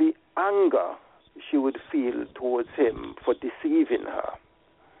anger she would feel towards him for deceiving her.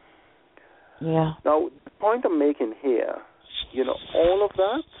 Yeah. Now, the point I'm making here, all of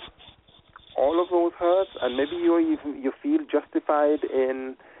that, all of those hurts, and maybe you feel justified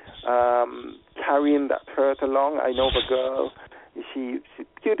in carrying that hurt along. I know of a girl, she's a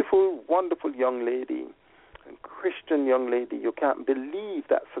beautiful, wonderful young lady, a Christian young lady. You can't believe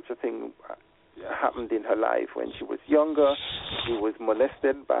that such a thing happened in her life. When she was younger, she was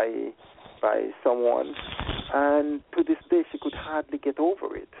molested by someone, and to this day she could hardly get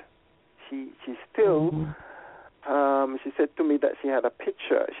over it. She still, she said to me that she has a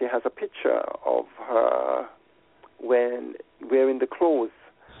picture of her when wearing the clothes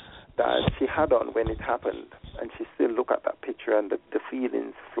that she had on when it happened, and she still look at that picture and the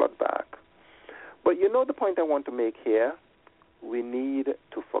feelings flood back. But the point I want to make here, we need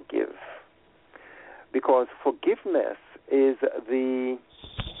to forgive, because forgiveness is the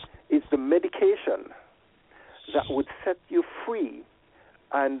medication that would set you free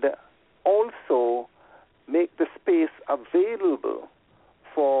and also make the space available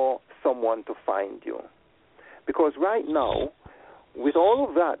for someone to find you. Because right now, with all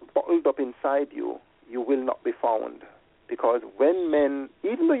of that bottled up inside you, you will not be found. Because when men,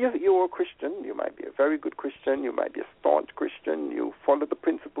 even though you're a Christian, you might be a very good Christian, you might be a staunch Christian, you follow the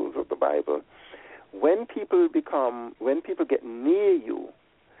principles of the Bible, when people get near you,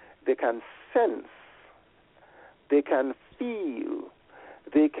 they can sense, they can feel,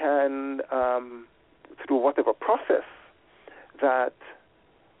 they can, through whatever process, that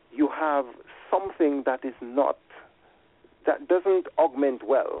you have something that doesn't augment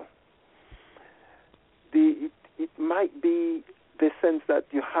well. It might be the sense that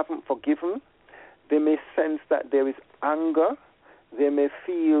you haven't forgiven. They may sense that there is anger. They may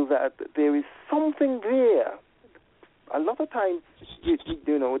feel that there is something there. A lot of times,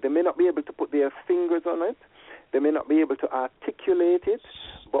 they may not be able to put their fingers on it. They may not be able to articulate it.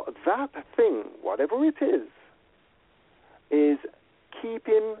 But that thing, whatever it is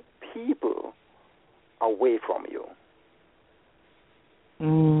keeping people away from you.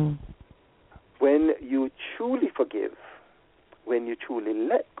 When you truly forgive, when you truly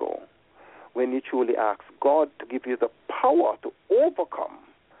let go, when you truly ask God to give you the power to overcome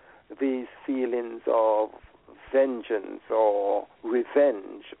these feelings of vengeance or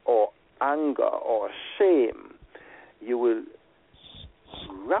revenge or anger or shame, you will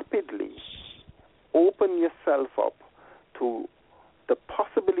rapidly open yourself up to the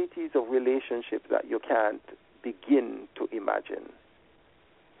possibilities of relationships that you can't begin to imagine.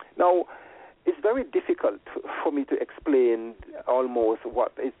 Now, it's very difficult for me to explain almost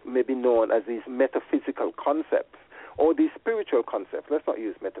what is maybe known as these metaphysical concepts or these spiritual concepts. Let's not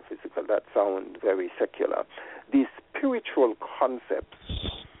use metaphysical, that sounds very secular. These spiritual concepts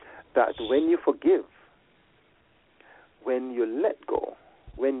that when you forgive, when you let go,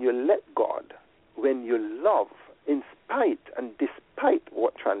 when you let God, when you love, in spite and despite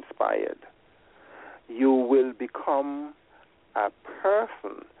what transpired, you will become a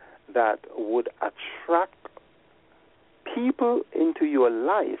person that would attract people into your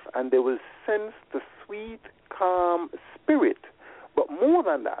life, and they will sense the sweet, calm spirit. But more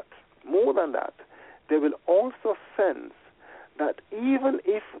than that, they will also sense that even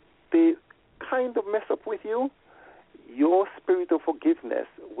if they kind of mess up with you, your spirit of forgiveness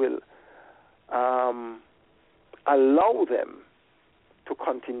will allow them to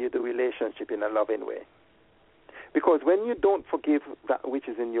continue the relationship in a loving way. Because when you don't forgive that which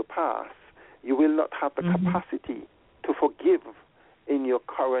is in your past, you will not have the capacity to forgive in your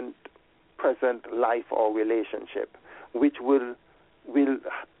current, present life or relationship, which will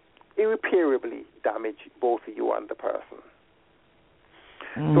irreparably damage both you and the person.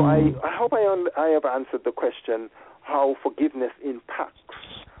 So I hope I have answered the question how forgiveness impacts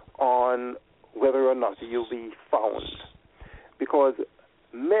on whether or not you'll be found. Because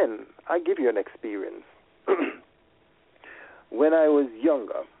men, I give you an experience. When I was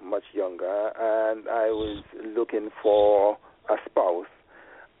younger, much younger, and I was looking for a spouse,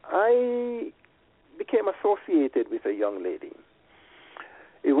 I became associated with a young lady.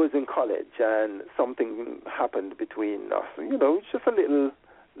 It was in college, and something happened between us. You know, it's just a little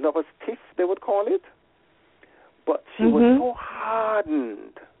lover's tiff, they would call it. But she was so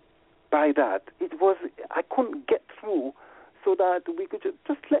hardened by that. I couldn't get through so that we could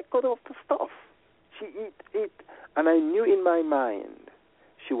just let go of the stuff. She eat, and I knew in my mind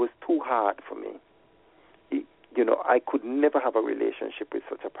she was too hard for me. I could never have a relationship with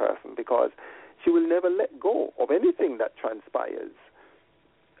such a person because she will never let go of anything that transpires.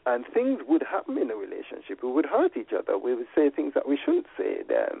 And things would happen in a relationship. We would hurt each other. We would say things that we shouldn't say.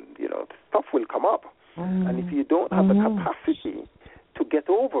 Then, stuff will come up. And if you don't have the capacity to get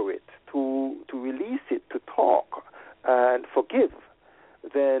over it, to release it, to talk and forgive,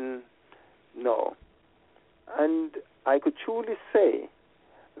 then no. And I could truly say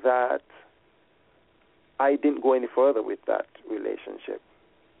that I didn't go any further with that relationship.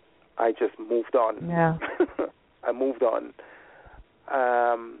 I just moved on. Yeah. I moved on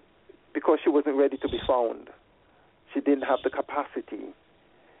because she wasn't ready to be found. She didn't have the capacity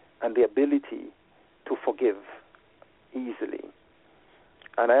and the ability to forgive easily.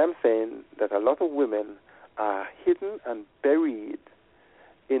 And I am saying that a lot of women are hidden and buried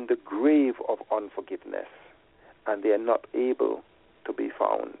in the grave of unforgiveness, and they are not able to be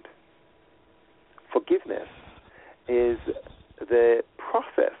found. Forgiveness is the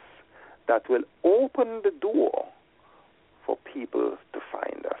process that will open the door for people to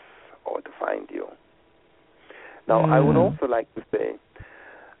find us or to find you. Now, I would also like to say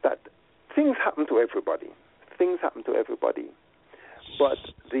that things happen to everybody. Things happen to everybody. But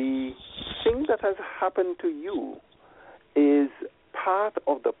the thing that has happened to you is part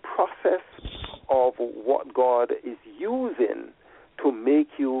of the process of what God is using to make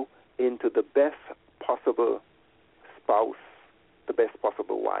you into the best possible spouse, the best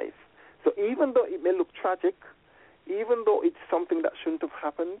possible wife. So even though it may look tragic, even though it's something that shouldn't have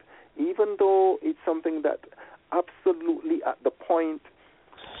happened, even though it's something that absolutely at the point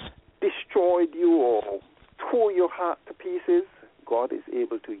destroyed you or tore your heart to pieces, God is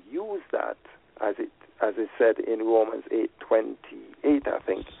able to use that, as it said in Romans 8:28, I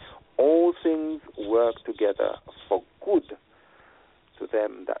think. All things work together for good to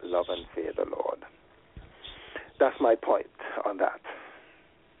them that love and fear the Lord. That's my point on that.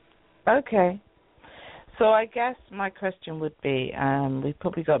 Okay. So I guess my question would be, we've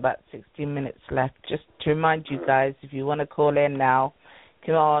probably got about 16 minutes left. Just to remind you guys, if you want to call in now,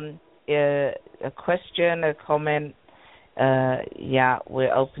 come on, a question, a comment,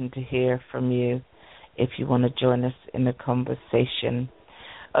 we're open to hear from you if you want to join us in the conversation.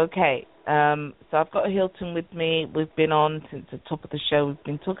 Okay, so I've got Hilton with me. We've been on since the top of the show. We've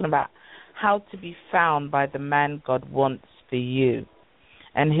been talking about how to be found by the man God wants for you.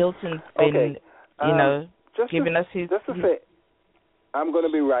 And Hilton's been, giving us his... Just to say, I'm going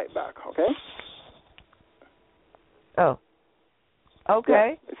to be right back, okay? Oh,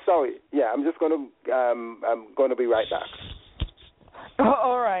 okay. Yeah, sorry. Yeah, I'm just going to... I'm going to be right back. Oh,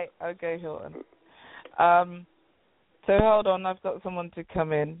 all right. Okay, Hilton. So hold on, I've got someone to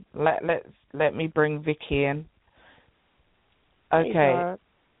come in. Let me bring Vicky in. Okay.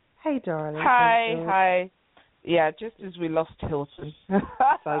 Hey, darling. Hi. Yeah, just as we lost Hilton.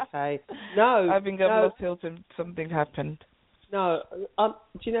 It's okay. No. I think I've lost Hilton. Something happened. No. Do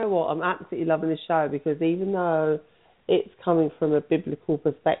you know what? I'm absolutely loving the show because even though it's coming from a biblical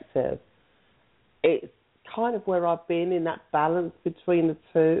perspective, it's kind of where I've been in that balance between the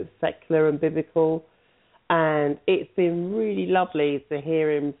two, secular and biblical. And it's been really lovely to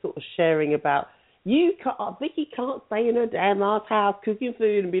hear him sort of sharing about Vicky can't stay in her damn ass house cooking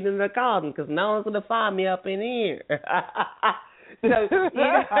food and being in the garden because no one's gonna find me up in here. So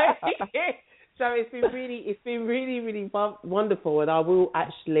so it's been really wonderful, and I will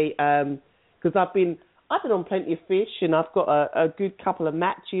actually because I've been on Plenty of Fish, and I've got a good couple of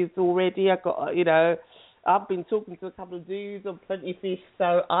matches already. I've got I've been talking to a couple of dudes on Plenty of Fish,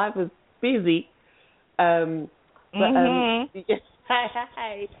 so I was busy. Hey,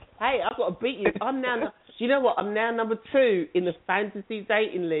 I've got to beat you. I'm now. Do you know what? I'm now number 2 in the fantasy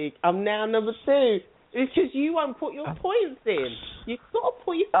dating league. I'm now number 2. It's because you won't put your points in. You've got to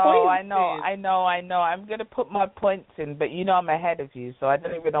put your points in. Oh, I know. I'm going to put my points in, but you know I'm ahead of you, so I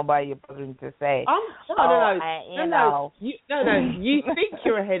don't even know why you're bothering to say. No. You think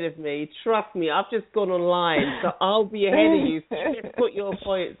you're ahead of me. Trust me, I've just gone online, so I'll be ahead of you. So just put your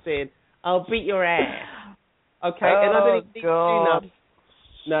points in. I'll beat your ass. Okay? And I don't think God.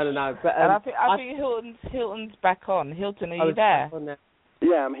 No. But and I think Hilton's back on. Hilton, are you there?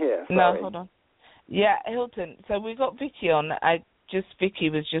 Yeah, I'm here. Sorry. No, hold on. Yeah, Hilton. So we got Vicky on. Vicky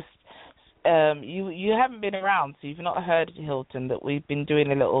was just you haven't been around, so you've not heard, Hilton, that we've been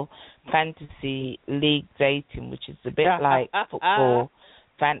doing a little fantasy league dating, which is a bit like football.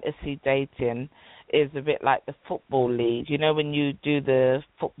 Fantasy dating is a bit like the football league. You know, when you do the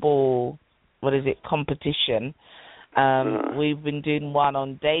football, competition. We've been doing one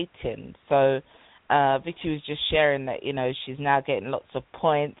on dating. So Vicky was just sharing that, she's now getting lots of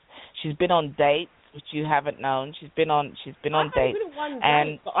points. She's been on dates, which you haven't known. She's been on dates. Been on one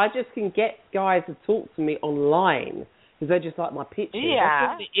date, but I just can get guys to talk to me online because they just like my pictures.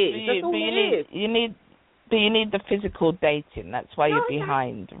 Yeah, that's all it is. You need the physical dating. That's why you're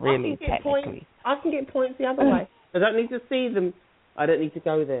behind, really, technically. I can get points the other way. I don't need to see them. I don't need to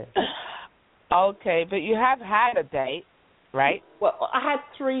go there. Okay, but you have had a date, right? Well, I had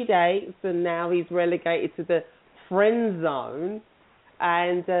 3 dates, and now he's relegated to the friend zone,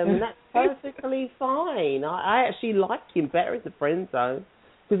 and that's perfectly fine. I actually like him better in the friend zone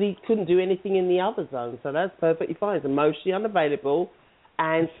because he couldn't do anything in the other zone, so that's perfectly fine. He's emotionally unavailable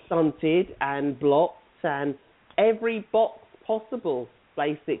and stunted and blocked and every box possible,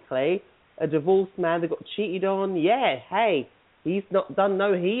 basically. A divorced man that got cheated on, yeah, hey, he's not done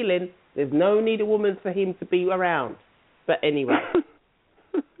no healing. There's no need a woman for him to be around. But anyway.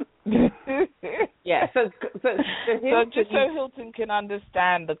 Yeah, so Hilton can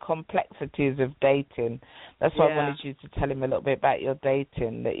understand the complexities of dating. That's why I wanted you to tell him a little bit about your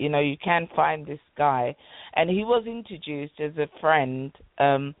dating. That, you can find this guy. And he was introduced as a friend.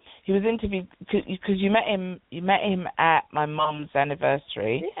 He was interviewed because you met him at my mum's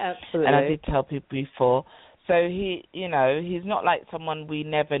anniversary. Yeah, absolutely. And I did tell people before. So he's not like someone we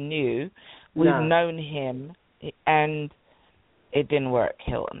never knew. We've known him, and it didn't work,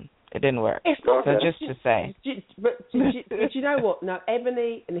 Hilton. It didn't work. So just to say. But you know what? Now,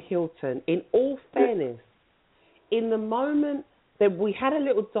 Ebony and Hilton, in all fairness, in the moment that we had a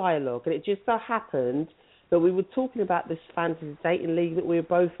little dialogue, and it just so happened that we were talking about this fantasy dating league that we were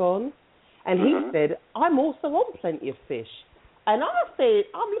both on, and he said, I'm also on Plenty of Fish. And I said,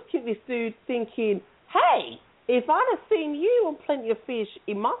 I'm looking at this dude thinking, hey, if I'd have seen you on Plenty of Fish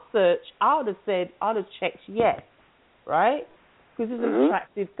in my search, I'd have checked yes, right? Because he's an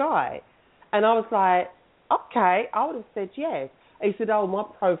attractive guy. And I was like, okay, I would have said yes. And he said, oh, my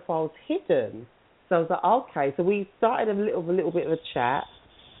profile's hidden. So I was like, okay. So we started a little bit of a chat.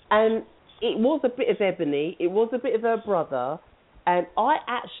 And it was a bit of Ebony. It was a bit of her brother. And I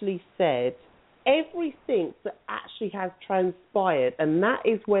actually said everything that actually has transpired. And that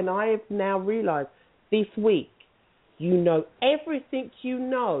is when I have now realised this week, you know everything you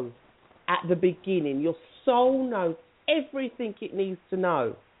know at the beginning. Your soul knows everything it needs to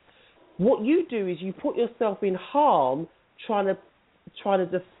know. What you do is you put yourself in harm trying to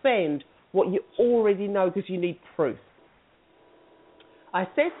defend what you already know because you need proof. I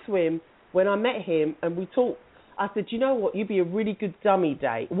said to him when I met him and we talked, I said, you know what, you'd be a really good dummy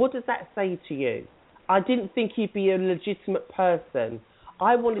date. What does that say to you? I didn't think you'd be a legitimate person.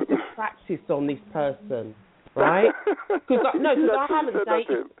 I wanted to practice on this person, right? Because I haven't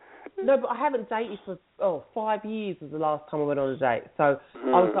dated. No, but I haven't dated for 5 years was the last time I went on a date. So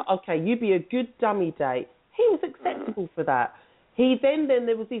I was like, okay, you'd be a good dummy date. He was acceptable for that. He then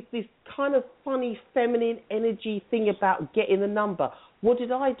there was this kind of funny feminine energy thing about getting the number. What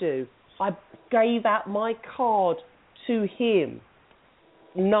did I do? I gave out my card to him,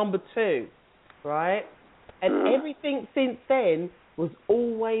 number 2, right? And everything since then was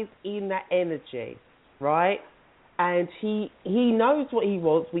always in that energy, right? And he knows what he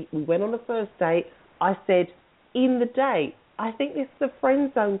wants. We went on the first date. I said, in the date, I think this is a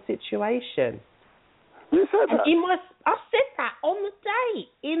friend zone situation. You said and that? I said that on the date,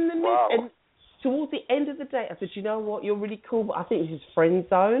 in the Wow. and towards the end of the date, I said, you know what, you're really cool, but I think this is friend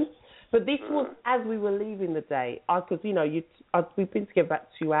zone. But this was as we were leaving the date, because we've been together about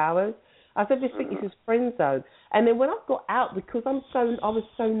 2 hours. I said, this is friend zone. And then when I got out, because I was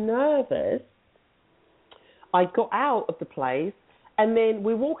so nervous, I got out of the place, and then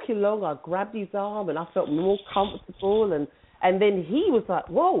we're walking along. I grabbed his arm, and I felt more comfortable. And then he was like,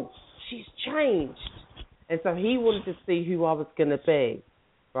 "Whoa, she's changed." And so he wanted to see who I was going to be,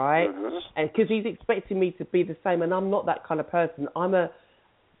 right? And because he's expecting me to be the same, and I'm not that kind of person.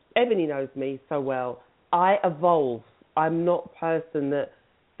 Ebony knows me so well. I evolve. I'm not a person that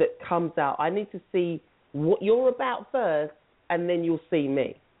comes out. I need to see what you're about first, and then you'll see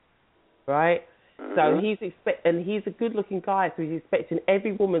me, right? So he's a good-looking guy, so he's expecting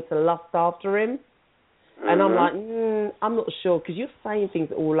every woman to lust after him. And I'm like, I'm not sure, because you're saying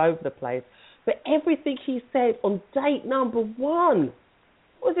things all over the place. But everything he said on date number 1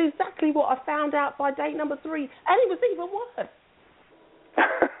 was exactly what I found out by date number 3, and it was even worse.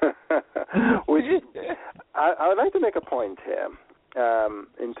 I would like to make a point here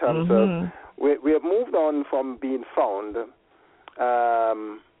in terms of we have moved on from being found.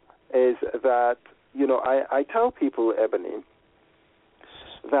 Is that, I tell people, Ebony,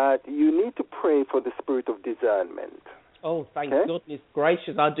 that you need to pray for the spirit of discernment. Oh, thank goodness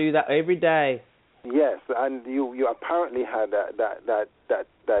gracious! I do that every day. Yes, and you apparently had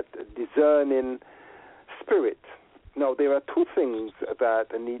that discerning spirit. Now, there are two things that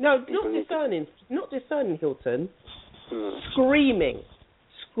need. No, not discerning, Hilton. Screaming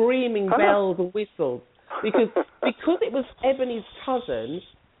bells and whistles, because it was Ebony's cousin.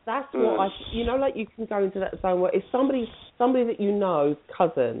 That's what like you can go into that zone where it's somebody that you know's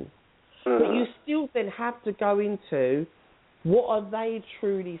cousin, but you still then have to go into what are they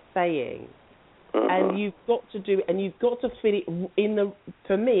truly saying, and you've got to do, and you've got to fit it in the.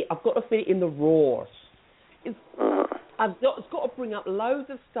 For me, I've got to fit it in the raw. It's got to bring up loads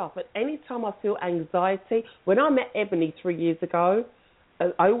of stuff. At any time I feel anxiety, when I met Ebony 3 years ago,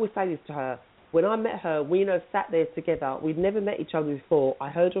 I always say this to her. When I met her, we sat there together. We'd never met each other before. I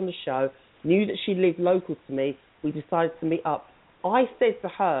heard her on the show, knew that she lived local to me. We decided to meet up. I said to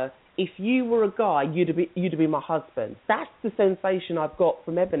her, if you were a guy, you'd be my husband. That's the sensation I've got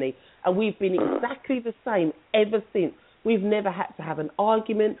from Ebony. And we've been exactly the same ever since. We've never had to have an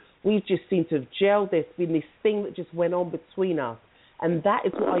argument. We've just seemed to have gelled. There's been this thing that just went on between us. And that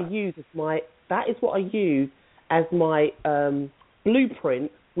is what I use as my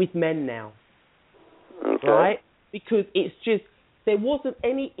blueprint with men now. Okay. Right? Because it's just, there wasn't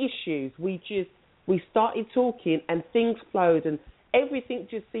any issues. We started talking and things flowed and everything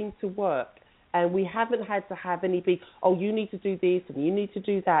just seemed to work. And we haven't had to have any big, you need to do this and you need to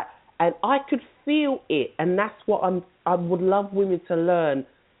do that. And I could feel it. And that's what I would love women to learn,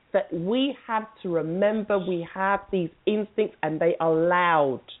 that we have to remember we have these instincts and they are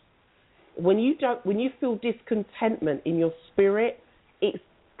loud. When you feel discontentment in your spirit, it's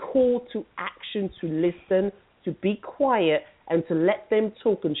call to action to listen, to be quiet, and to let them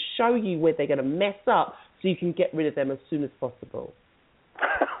talk and show you where they're going to mess up so you can get rid of them as soon as possible.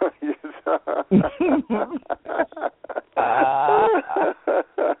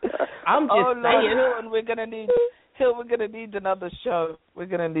 I'm just saying. Hilton, we're gonna need another show. We're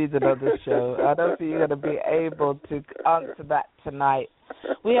gonna need another show. I don't think you're gonna be able to answer that tonight.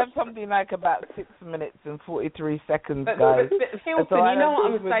 We have something like about 6 minutes and 43 seconds, guys. But Hilton, so you know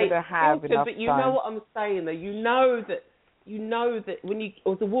what I'm saying. Hilton, but you know what I'm saying, though. You know that when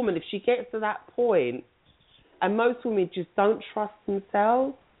as a woman, if she gets to that point, and most women just don't trust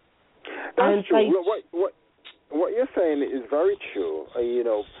themselves. That's true. What you're saying is very true.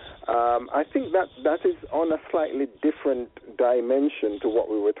 I think that is on a slightly different dimension to what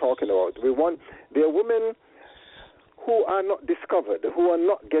we were talking about. There are women who are not discovered, who are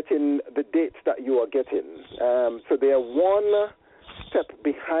not getting the dates that you are getting. So they are one step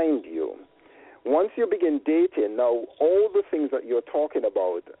behind you. Once you begin dating, now all the things that you're talking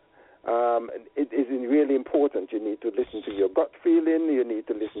about, it is really important. You need to listen to your gut feeling. You need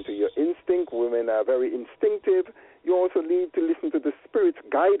to listen to your instinct. Women are very instinctive. You also need to listen to the spirit's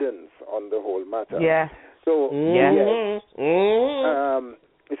guidance on the whole matter. Yeah. So,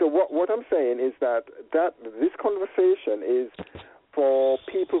 so what I'm saying is that this conversation is for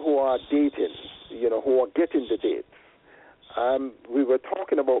people who are dating, who are getting the dates. We were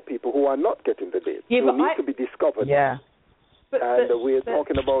talking about people who are not getting the dates, who need to be discovered. Yeah. And we're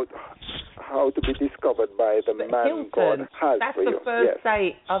talking about how to be discovered by the man Hilton, God has that's for you. the first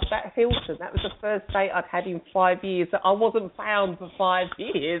date of that Hilton. That was the first date I'd had in 5 years. I wasn't found for 5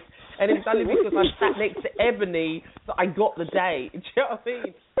 years, and it was only because I sat next to Ebony that I got the date. Do you know what I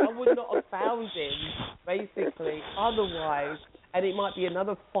mean? I would not have found him, basically, otherwise, and it might be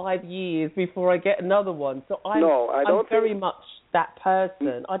another 5 years before I get another one. So I'm very much that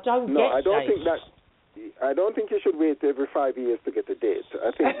person. I don't get dates. I don't think you should wait every 5 years to get a date.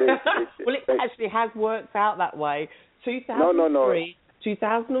 I think well, it actually has worked out that way. 2003,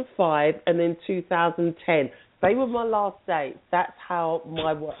 2005, and then 2010. They were my last dates. That's how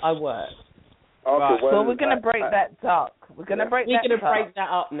I work. Okay, right. Well, we're going to break that duck. We're going to break that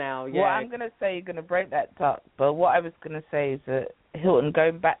up now. Yeah. Well, I'm going to say you're going to break that duck. But what I was going to say is that, Hilton,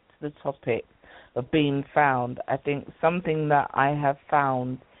 going back to the topic of being found, I think something that I have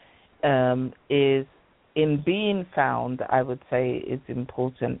found is in being found, I would say is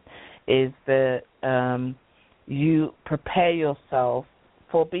important, is that you prepare yourself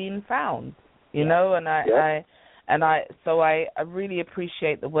for being found, you know, and I really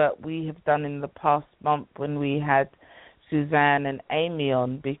appreciate the work we have done in the past month when we had Suzanne and Amy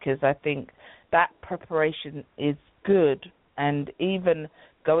on, because I think that preparation is good, and even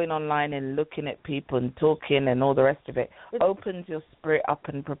going online and looking at people and talking and all the rest of it opens your spirit up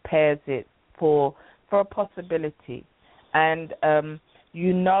and prepares it for a possibility. And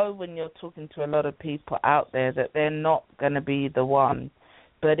you know when you're talking to a lot of people out there that they're not going to be the one,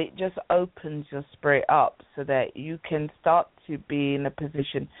 but it just opens your spirit up so that you can start to be in a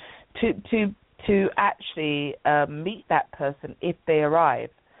position to actually meet that person if they arrive.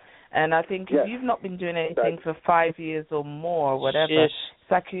 And I think if you've not been doing anything for 5 years or more or whatever, it's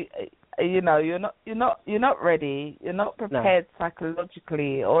like you're not ready, you're not prepared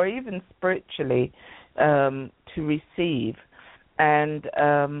psychologically or even spiritually to receive, and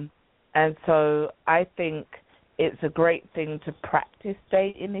so I think it's a great thing to practice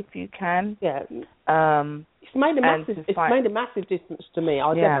dating if you can. Yeah. It's made a massive difference to me.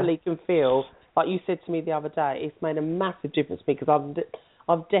 I definitely can feel, like you said to me the other day, it's made a massive difference to me, because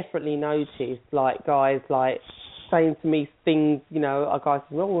I've definitely noticed, like, guys like saying to me things, you know, a guy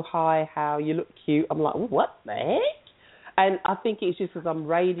says, "Oh, hi, how you look cute." I'm like, what the heck? And I think it's just because I'm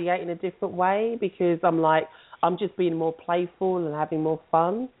radiating a different way, because I'm just being more playful and having more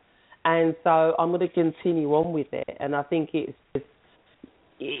fun. And so I'm going to continue on with it. And I think it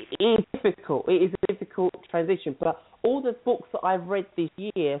is difficult. It is a difficult transition. But all the books that I've read this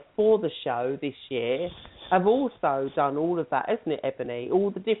year for the show this year have also done all of that, isn't it, Ebony?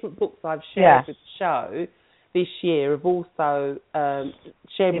 All the different books I've shared with the show this year have also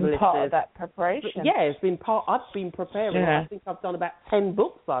shared with listeners. Part of that preparation. It's been part. I've been preparing. I think I've done about 10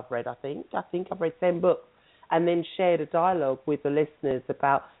 books I've read, I think I've read 10 books, and then shared a dialogue with the listeners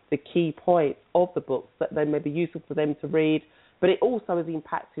about the key points of the books that they may be useful for them to read, but it also has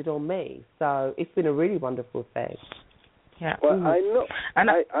impacted on me. So it's been a really wonderful thing. Yeah. Well, I know. And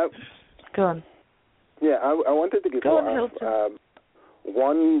go on. Yeah, I wanted to give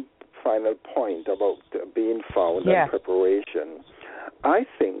one final point about being found and preparation. I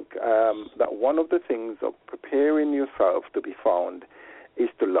think that one of the things of preparing yourself to be found is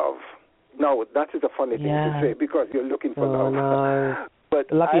to love. Now, that is a funny thing to say because you're looking for love. No.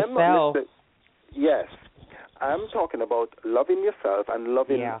 But love yourself. Yes. I'm talking about loving yourself and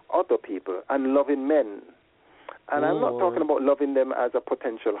loving other people and loving men. And I'm not talking about loving them as a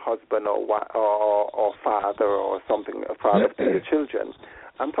potential husband or father or something, a father to your children.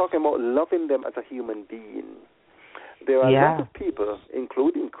 I'm talking about loving them as a human being. There are a lot of people,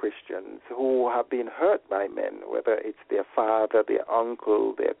 including Christians, who have been hurt by men, whether it's their father, their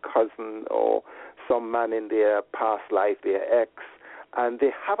uncle, their cousin, or some man in their past life, their ex, and they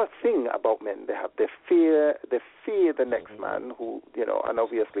have a thing about men. They fear the next man who, and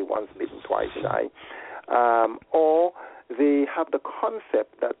obviously once bitten, twice shy. Or they have the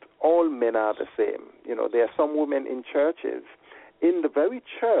concept that all men are the same. There are some women in churches. In the very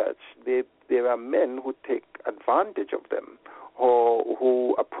church, there are men who take advantage of them or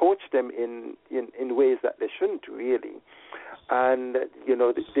who approach them in ways that they shouldn't really. And,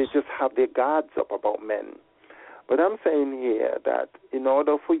 they just have their guards up about men. But I'm saying here that in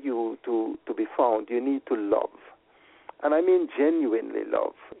order for you to be found, you need to love. And I mean genuinely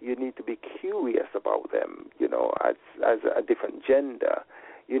love. You need to be curious about them, as a different gender.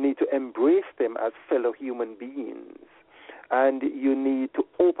 You need to embrace them as fellow human beings. And you need to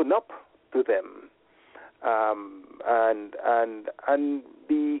open up to them and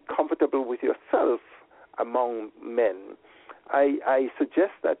be comfortable with yourself among men. I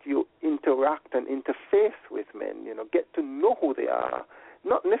suggest that you interact and interface with men, get to know who they are,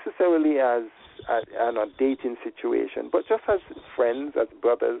 not necessarily as a dating situation, but just as friends, as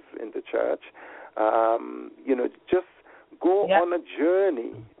brothers in the church. Just go on a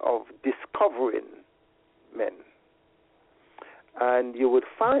journey of discovering men. And you would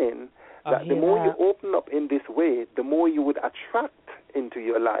find that the more you open up in this way, the more you would attract into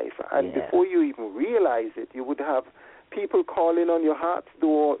your life. And before you even realize it, you would have people calling on your heart's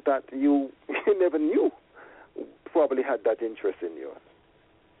door that you never knew probably had that interest in you.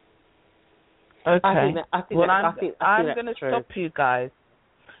 Okay. I'm going to stop you guys.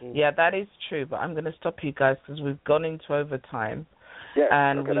 Yeah, that is true, but I'm going to stop you guys because we've gone into overtime. Yes,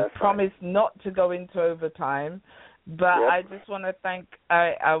 and we promised not to go into overtime. But I just want to thank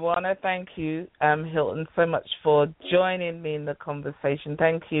you, Hilton, so much for joining me in the conversation.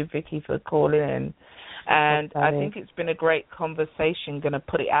 Thank you, Vicky, for calling in. And I think it's been a great conversation. Going to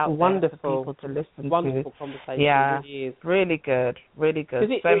put it out there for people to listen to. Wonderful conversation. Yeah, really is. Really good.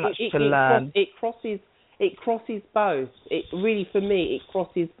 So much to learn. It crosses both. It really, for me, it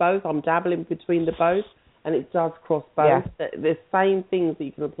crosses both. I'm dabbling between the both, and it does cross both. Yeah. The same things that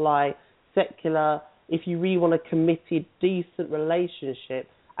you can apply secular, if you really want a committed, decent relationship,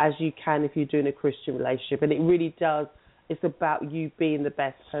 as you can if you're doing a Christian relationship. And it really does. It's about you being the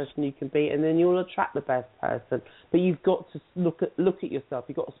best person you can be, and then you'll attract the best person. But you've got to look at yourself.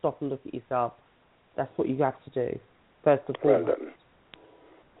 You've got to stop and look at yourself. That's what you have to do, first and foremost.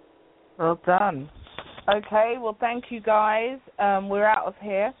 Well done. Okay, well, thank you, guys. We're out of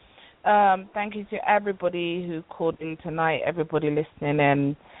here. Thank you to everybody who called in tonight, everybody listening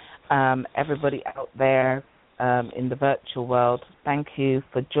in, everybody out there in the virtual world. Thank you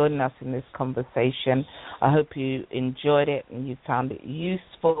for joining us in this conversation. I hope you enjoyed it and you found it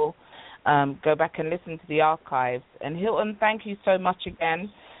useful. Go back and listen to the archives. And Hilton, thank you so much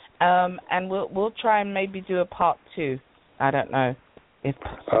again. And we'll try and maybe do a part 2. I don't know if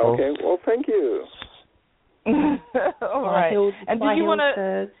possible. Okay, well, thank you. All right. And did you want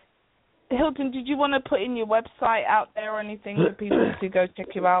to, Hilton, did you want to put in your website out there or anything for people to go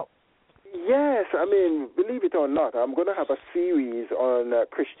check you out? Yes, I mean, believe it or not, I'm going to have a series on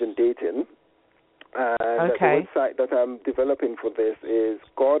Christian dating. And the website that I'm developing for this is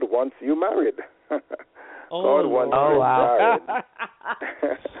God Wants You Married. God Wants You Married.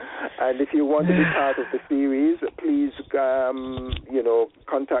 And if you want to be part of the series, please,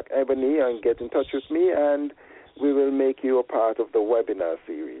 contact Ebony and get in touch with me, and we will make you a part of the webinar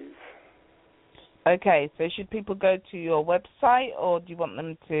series. Okay, so should people go to your website, or do you want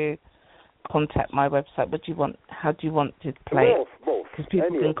them to contact my website? What do you want? How do you want to play it? Both. Because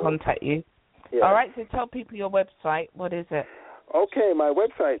people can contact you. Yeah. All right, so tell people your website. What is it? Okay, my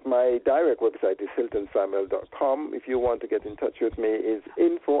direct website is hiltonsamuel.com. If you want to get in touch with me, is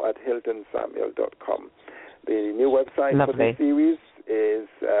info@hiltonsamuel.com. The new website for the series is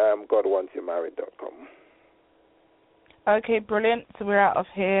godwantsyoumarried.com. Okay, brilliant. So we're out of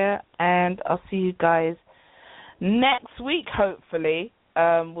here, and I'll see you guys next week, hopefully.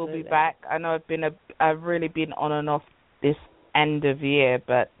 We'll be back. I know I've really been on and off this end of year,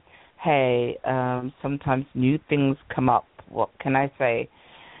 but hey, sometimes new things come up. What can I say?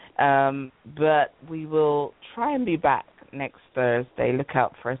 But we will try and be back next Thursday. Look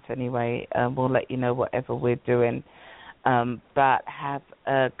out for us anyway. We'll let you know whatever we're doing. But have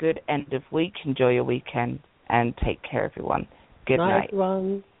a good end of week. Enjoy your weekend, and take care, everyone. Good night.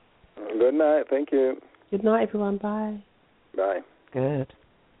 Everyone. Good night. Thank you. Good night, everyone. Bye. Bye. Good.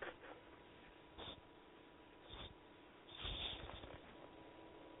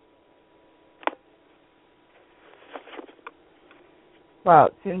 Well,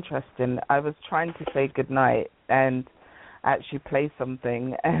 it's interesting. I was trying to say good night and actually play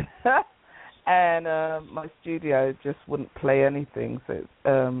something, and my studio just wouldn't play anything. So it's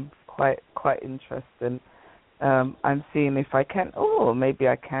quite interesting. I'm seeing if I can. Oh, maybe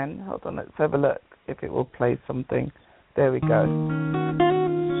I can. Hold on, let's have a look if it will play something. There we go.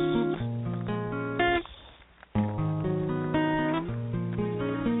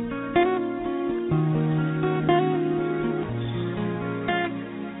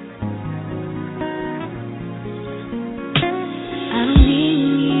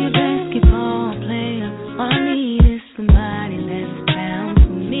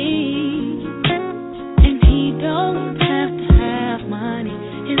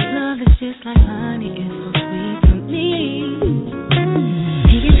 Just like honey, it's so sweet to me.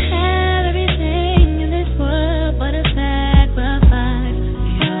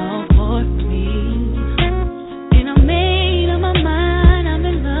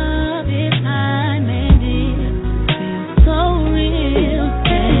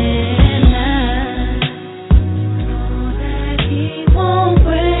 won't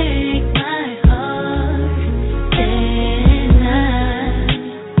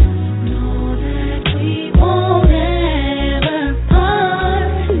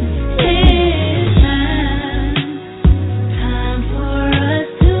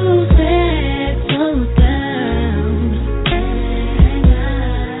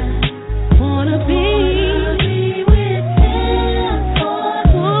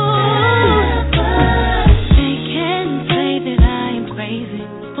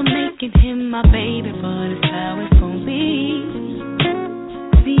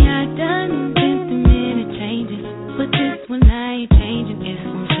done